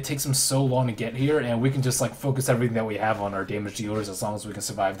 it takes them so long to get here, and we can just like focus everything that we have on our damage dealers as long as we can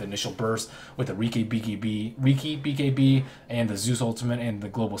survive the initial burst with the Riki BKB and the Zeus ultimate and the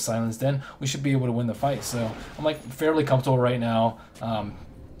global silence. Then we should be able to win the fight. So I'm like fairly comfortable right now.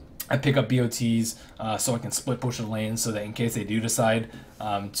 I pick up BOTs so I can split push the lane so that in case they do decide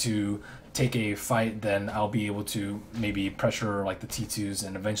to take a fight, then I'll be able to maybe pressure like the T2s,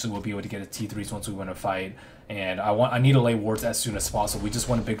 and eventually we'll be able to get a T3s once we win a fight. And I need to lay wards as soon as possible. We just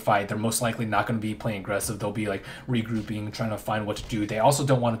won a big fight. They're most likely not going to be playing aggressive. They'll be like regrouping, trying to find what to do. They also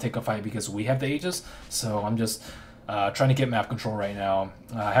don't want to take a fight because we have the Aegis. So I'm just trying to get map control right now.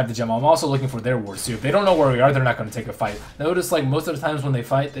 I have the gem. I'm also looking for their wards too. If they don't know where we are, they're not going to take a fight. Notice like most of the times when they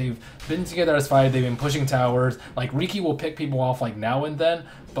fight, they've been together as fight. They've been pushing towers. Like Riki will pick people off like now and then,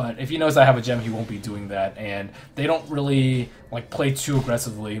 but if he knows I have a gem, he won't be doing that. And they don't really like play too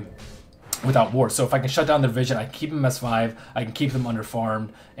aggressively without wards. So if I can shut down their vision, I can keep them S5, I can keep them under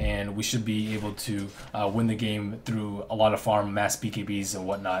farmed, and we should be able to win the game through a lot of farm, mass BKBs and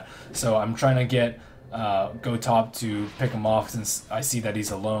whatnot. So I'm trying to get go top to pick him off since I see that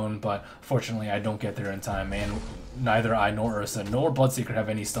he's alone, but fortunately I don't get there in time, and neither I nor Ursa nor Bloodseeker have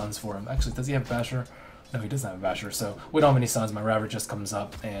any stuns for him. Actually, does he have Basher? No, he doesn't have Basher, so we don't have any stuns. My Ravage just comes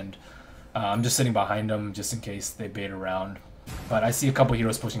up, and I'm just sitting behind him just in case they bait around. But I see a couple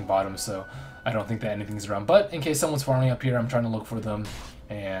heroes pushing bottom, so I don't think that anything's around. But in case someone's farming up here, I'm trying to look for them.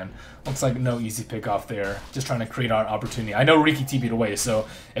 And looks like no easy pick off there. Just trying to create our opportunity. I know Riki TP'd away, so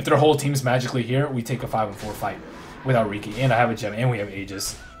if their whole team's magically here, we take a 5-on-4 fight without Riki. And I have a gem, and we have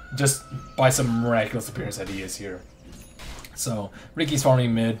Aegis. Just by some miraculous appearance that he is here. So Riki's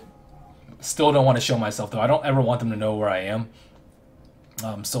farming mid. Still don't want to show myself, though. I don't ever want them to know where I am.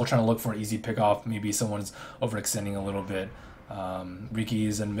 I'm still trying to look for an easy pick off. Maybe someone's overextending a little bit.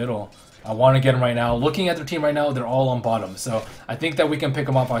 Riki's in middle. I want to get him right now. Looking at their team right now, they're all on bottom. So I think that we can pick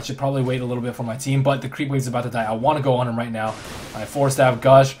him up. I should probably wait a little bit for my team, but the creep wave's about to die. I want to go on him right now. I force to have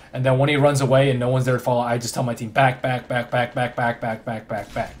Gush, and then when he runs away and no one's there to follow, I just tell my team back, back, back, back, back, back, back, back,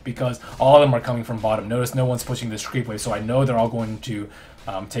 back, back, because all of them are coming from bottom. Notice no one's pushing this creep wave, so I know they're all going to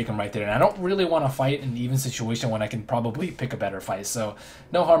take him right there. And I don't really want to fight in an even situation when I can probably pick a better fight. So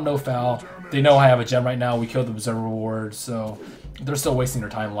no harm, no foul. They know I have a gem right now. We killed the Observer Ward, so they're still wasting their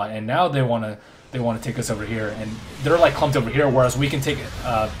time a lot. And now they want to take us over here, and they're like clumped over here, whereas we can take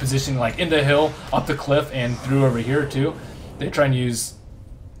position like in the hill, up the cliff, and through over here too. They try and use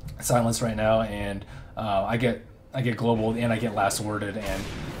silence right now, and I get global and I get last worded, and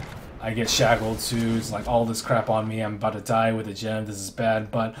I get shackled too. It's like all this crap on me. I'm about to die with a gem. This is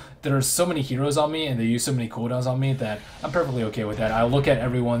bad. But there's so many heroes on me and they use so many cooldowns on me that I'm perfectly okay with that. I look at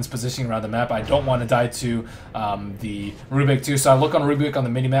everyone's positioning around the map. I don't want to die to the Rubik too. So I look on Rubik on the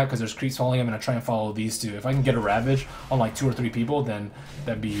minimap because there's creeps following him, and I try and follow these two. If I can get a Ravage on like 2 or 3 people, then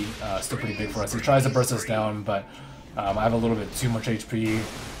that'd be still pretty big for us. He tries to burst us down, but I have a little bit too much HP.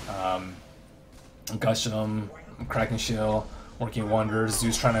 Gush him, cracking shield, working wonders.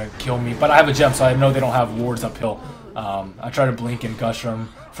 Zeus trying to kill me, but I have a gem, so I know they don't have wards uphill. I try to blink and gush them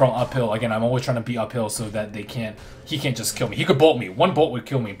from uphill. Again, I'm always trying to be uphill so that he can't just kill me. He could bolt me. One bolt would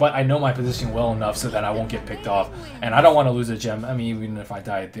kill me, but I know my position well enough so that I won't get picked off. And I don't want to lose a gem. I mean, even if I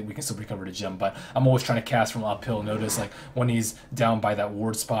die, I think we can still recover the gem, but I'm always trying to cast from uphill. Notice, like, when he's down by that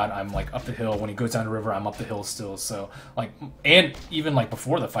ward spot, I'm, like, up the hill. When he goes down the river, I'm up the hill still. So, like, and even, like,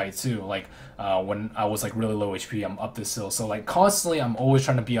 before the fight, too, like, when I was, like, really low HP, I'm up this hill. So, like, constantly, I'm always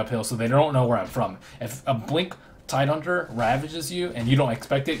trying to be uphill so they don't know where I'm from. If a blink Tidehunter ravages you and you don't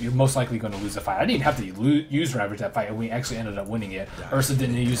expect it, you're most likely going to lose the fight. I didn't have to use Ravage that fight, and we actually ended up winning it. Ursa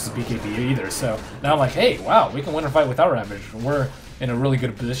didn't use his BKB either, so now I'm like, hey, wow, we can win a fight without Ravage. We're in a really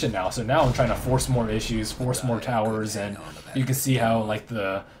good position now. So now I'm trying to force more issues, force more towers, and you can see how, like,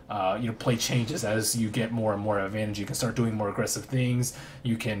 the play changes as you get more and more advantage. You can start doing more aggressive things.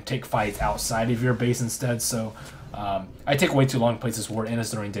 You can take fights outside of your base instead. So I take way too long to place this ward, and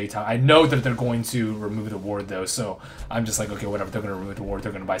it's during daytime. I know that they're going to remove the ward though, so I'm just like, okay, whatever. They're going to remove the ward.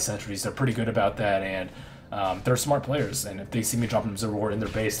 They're going to buy sentries. They're pretty good about that, and they're smart players. And if they see me drop an observer ward in their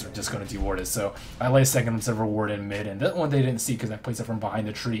base, they're just going to deward it. So I lay a second observer ward in mid, and that one they didn't see because I placed it from behind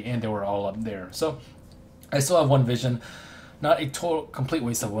the tree, and they were all up there. So I still have one vision. Not a total complete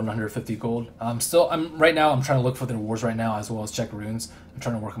waste of 150 gold. Right now I'm trying to look for the rewards right now, as well as check runes. I'm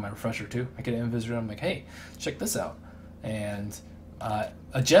trying to work on my refresher too. I get an invis rune. I'm like, hey, check this out. And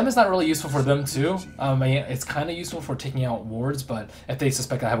a gem is not really useful for them too. It's kind of useful for taking out wards, but if they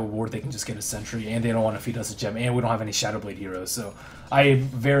suspect I have a ward, they can just get a sentry, and they don't want to feed us a gem, and we don't have any Shadow Blade heroes. So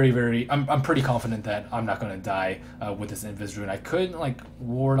I'm pretty confident that I'm not going to die with this invis rune. I could, like,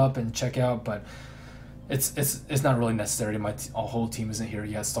 ward up and check out, but it's not really necessary. My whole team isn't here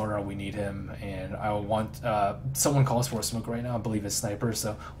yet. Starter, we need him, and I want someone calls for a smoke right now. I believe it's Sniper,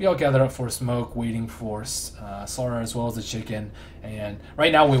 so we all gather up for a smoke, waiting for Starter as well as the chicken. And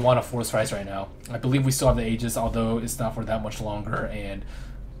right now we want a force fight right now. I believe we still have the Aegis, although it's not for that much longer. And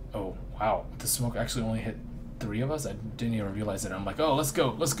oh wow, the smoke actually only hit 3 of us. I didn't even realize it. I'm like, oh, let's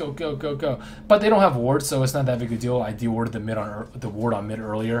go, go. But they don't have wards, so it's not that big a deal. I dewarded the ward on mid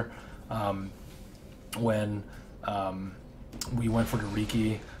earlier. When we went for the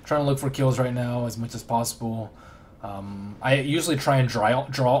Riki. Trying to look for kills right now as much as possible. I usually try and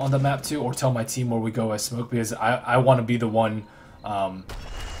draw on the map too, or tell my team where we go as smoke, because I want to be the one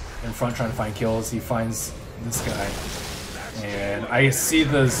in front trying to find kills. He finds this guy, and I see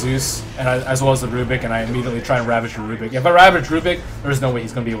the Zeus and as well as the Rubik, and I immediately try and ravage the Rubik. If I ravage Rubik, there's no way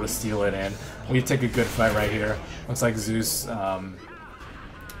he's going to be able to steal it, and we take a good fight right here. Looks like Zeus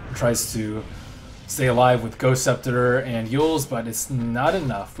tries to stay alive with Ghost Scepter and Yules, but it's not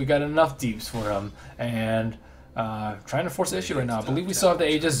enough. We got enough deeps for him, and trying to force the issue right now. I believe we still have the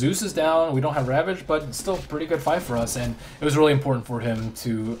Aegis. Zeus is down. We don't have Ravage, but it's still a pretty good fight for us, and it was really important for him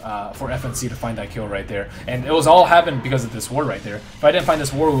to, for FNC to find that kill right there. And it was all happened because of this ward right there. If I didn't find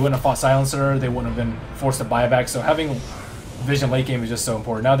this ward, we wouldn't have fought Silencer. They wouldn't have been forced to buy back. So having Vision late game is just so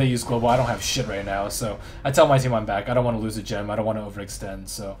important. Now they use Global. I don't have shit right now, so I tell my team I'm back. I don't want to lose a gem. I don't want to overextend,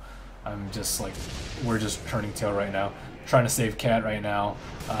 so I'm just like, we're just turning tail right now, trying to save Cat right now.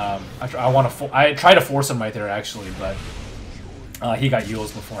 I try to force him right there actually, but he got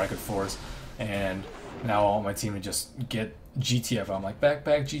Yules before I could force, and now all my team would just get GTFO. I'm like, back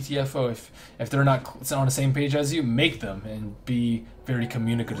GTFO. If they're not on the same page as you, make them and be very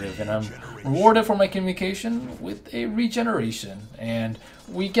communicative. And I'm rewarded for my communication with a regeneration. And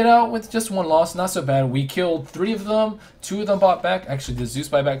we get out with just 1 loss, not so bad. We killed 3 of them, 2 of them bought back. Actually, did Zeus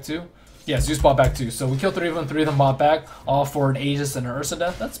buy back too? Yeah, Zeus bought back too. So we killed 3 of them, 3 of them bought back, all for an Aegis and an Ursa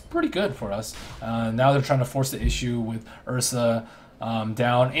death. That's pretty good for us. Now they're trying to force the issue with Ursa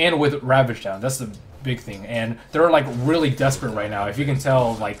down and with Ravage down. That's the big thing, and they're like really desperate right now. If you can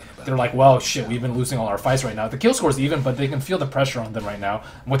tell, like, they're like, well, shit, we've been losing all our fights right now. The kill score's even, but they can feel the pressure on them right now.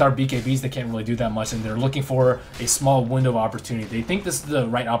 With our BKBs, they can't really do that much, and they're looking for a small window of opportunity. They think this is the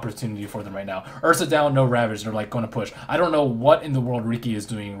right opportunity for them right now. Ursa down, no Ravage. They're like going to push. I don't know what in the world Riki is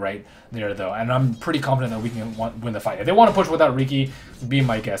doing right there though, and I'm pretty confident that we can win the fight. If they want to push without Riki, be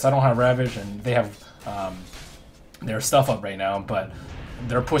my guess. I don't have Ravage, and they have their stuff up right now, but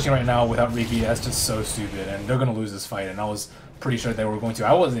they're pushing right now without Riki. That's just so stupid, and they're gonna lose this fight. And I was pretty sure they were going to.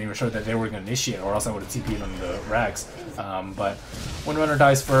 I wasn't even sure that they were going to initiate, or else I would have TP'd on the Rags. But Windrunner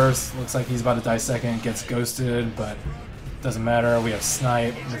dies first. Looks like he's about to die second. Gets ghosted, but doesn't matter. We have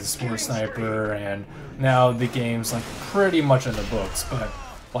Snipe with a Spore Sniper, and now the game's like pretty much in the books. But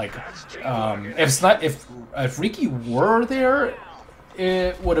like, if Riki were there,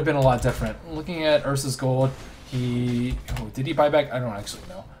 it would have been a lot different. Looking at Ursa's gold, did he buy back? I don't actually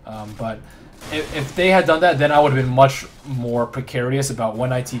know. But if they had done that, then I would have been much more precarious about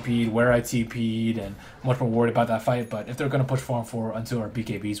when I TP'd, where I TP'd, and much more worried about that fight. But if they're going to push farm 4 onto our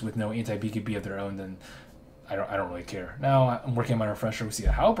BKBs with no anti-BKB of their own, then I don't really care. Now I'm working on my refresher. We see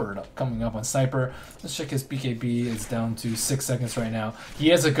a Halberd coming up on Sniper. Let's check his BKB. It's down to 6 seconds right now. He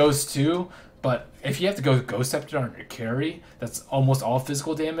has a Ghost too, but if you have to go Ghost Scepter on your carry, that's almost all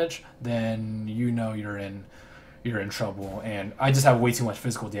physical damage, then you know you're in trouble. And I just have way too much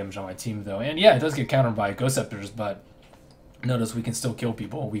physical damage on my team though. And yeah, it does get countered by Ghost Scepters, but notice we can still kill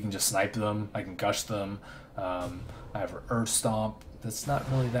people. We can just snipe them. I can gush them. I have Earth Stomp. That's not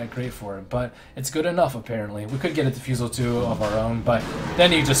really that great for it, but it's good enough apparently. We could get a Diffusal too of our own, but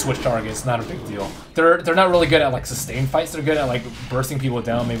then you just switch targets, not a big deal. They're not really good at like sustained fights. They're good at like bursting people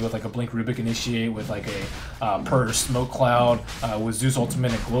down, maybe with like a Blink Rubik Initiate, with like a Purge Smoke Cloud, with Zeus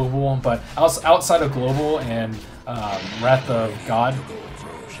Ultimate and Global. But outside of Global and Wrath of God,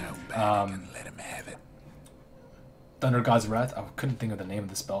 Thunder God's Wrath, I couldn't think of the name of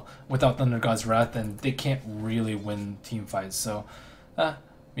the spell. Without Thunder God's Wrath, then they can't really win team fights. So,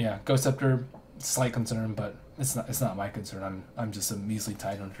 yeah, Ghost Scepter, slight concern, but it's not my concern. I'm just a measly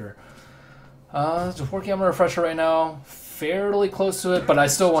Tidehunter. Just working on my refresher right now, fairly close to it, but I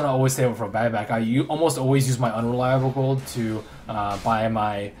still want to always save it for a buyback. I almost always use my unreliable gold to buy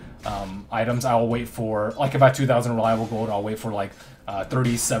my items. I'll wait for, like, if I have 2,000 reliable gold, I'll wait for like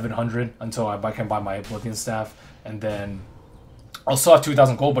 3,700 until I can buy my Oblivion Staff, and then I'll still have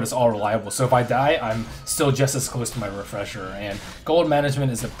 2,000 gold, but it's all reliable. So if I die, I'm still just as close to my refresher. And gold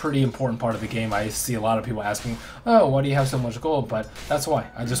management is a pretty important part of the game. I see a lot of people asking, oh, why do you have so much gold? But that's why.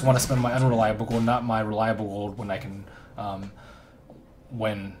 I just want to spend my unreliable gold, not my reliable gold, when I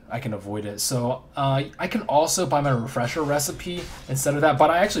can avoid it. So I can also buy my refresher recipe instead of that, but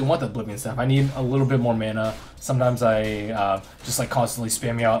I actually want the Oblivion Staff. I need a little bit more mana. Sometimes I just like constantly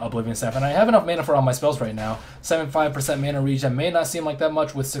spamming out Oblivion Staff, and I have enough mana for all my spells right now. 75% mana regen may not seem like that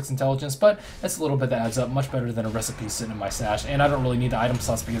much with 6 intelligence, but it's a little bit that adds up, much better than a recipe sitting in my stash. And I don't really need the item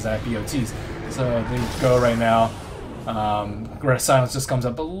slots because I have BOTs. So there you go right now. Silence just comes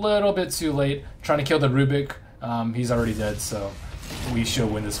up a little bit too late. Trying to kill the Rubik. He's already dead, so we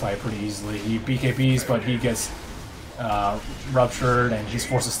should win this fight pretty easily. He BKBs, but he gets ruptured, and he's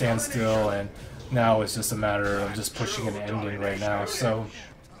forced to stand still, and now it's just a matter of just pushing an ending right now. So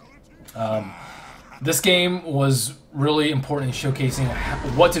this game was really important in showcasing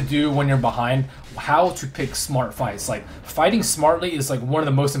what to do when you're behind, how to pick smart fights. Like, fighting smartly is like one of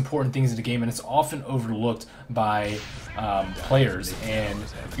the most important things in the game, and it's often overlooked by players. And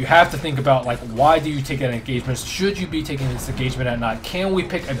you have to think about, like, why do you take that engagement? Should you be taking this engagement or not? Can we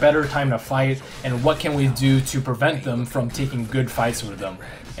pick a better time to fight, and what can we do to prevent them from taking good fights with them?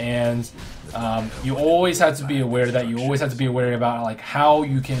 And you always have to be aware that you always have to be aware about like how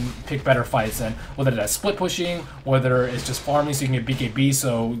you can pick better fights, and whether that's split pushing, whether it's just farming so you can get BKB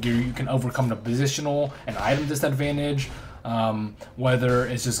so you can overcome the positional and item disadvantage, whether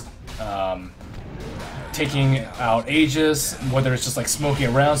it's just taking out Aegis, whether it's just like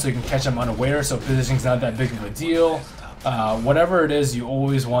smoking around so you can catch them unaware so positioning's not that big of a deal. Whatever it is, you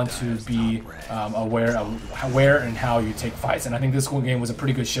always want to be aware of where and how you take fights, and I think this whole game was a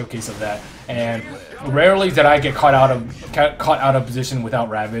pretty good showcase of that. And rarely did I get caught out of position without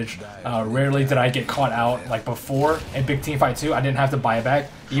Ravage. Rarely did I get caught out like before in big team fight 2. I didn't have to buy it back,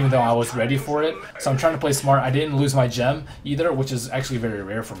 even though I was ready for it. So I'm trying to play smart. I didn't lose my gem either, which is actually very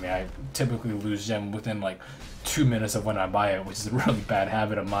rare for me. I typically lose gem within like 2 minutes of when I buy it, which is a really bad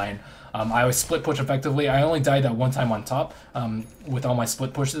habit of mine. I always split push effectively. I only died that one time on top with all my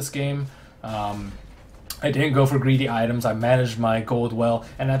split push this game. I didn't go for greedy items. I managed my gold well,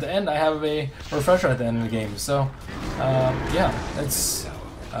 and at the end I have a refresher at the end of the game. So yeah, it's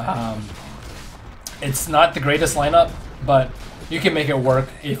not the greatest lineup, but you can make it work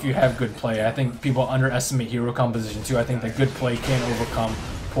if you have good play. I think people underestimate hero composition too. I think that good play can overcome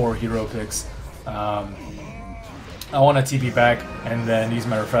poor hero picks. I want to TP back and then use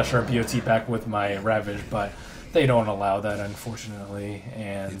my refresher, BOT back with my Ravage, but they don't allow that, unfortunately.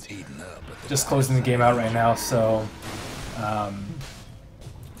 And just closing the game out right now, so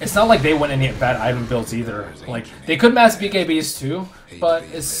it's not like they went any bad item builds either. Like, they could mass BKBs too, but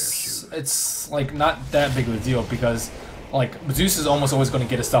it's like not that big of a deal because like Zeus is almost always going to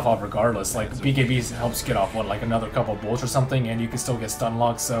get his stuff off regardless. Like BKB helps get off what, like another couple of bolts or something, and you can still get stun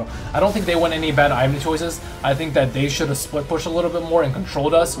locked. So I don't think they went any bad item choices. I think that they should have split push a little bit more and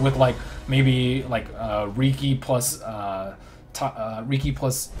controlled us with like maybe like Riki plus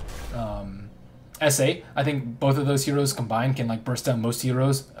SA. I think both of those heroes combined can like burst down most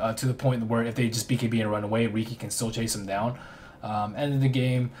heroes to the point where if they just BKB and run away, Riki can still chase them down. End of the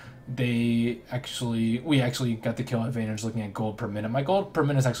game, we actually got the kill advantage looking at gold per minute. My gold per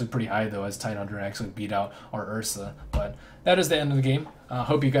minute is actually pretty high though, as Tidehunter actually beat out our Ursa. But that is the end of the game.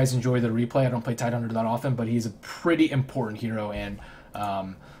 Hope you guys enjoy the replay. I don't play Tidehunter that often, but he's a pretty important hero, and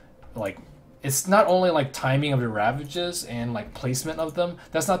like it's not only like timing of your ravages and like placement of them.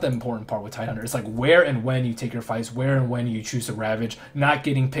 That's not the important part with Tidehunter. It's like where and when you take your fights, where and when you choose to ravage, not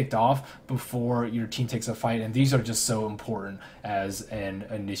getting picked off before your team takes a fight. And these are just so important as an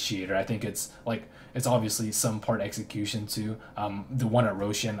initiator. I think it's like it's obviously some part execution too. The one at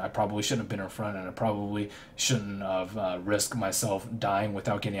Roshan, I probably shouldn't have been in front, and I probably shouldn't have risked myself dying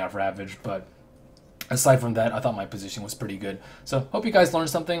without getting out ravaged, but aside from that, I thought my position was pretty good. So hope you guys learned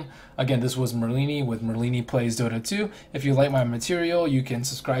something. Again, this was Merlini with Merlini Plays Dota 2. If you like my material, you can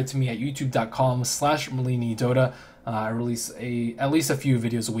subscribe to me at youtube.com/MerliniDota. I release at least a few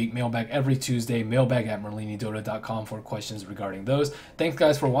videos a week, mailbag every Tuesday, mailbag at merlinidota.com for questions regarding those. Thanks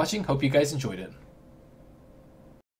guys for watching. Hope you guys enjoyed it.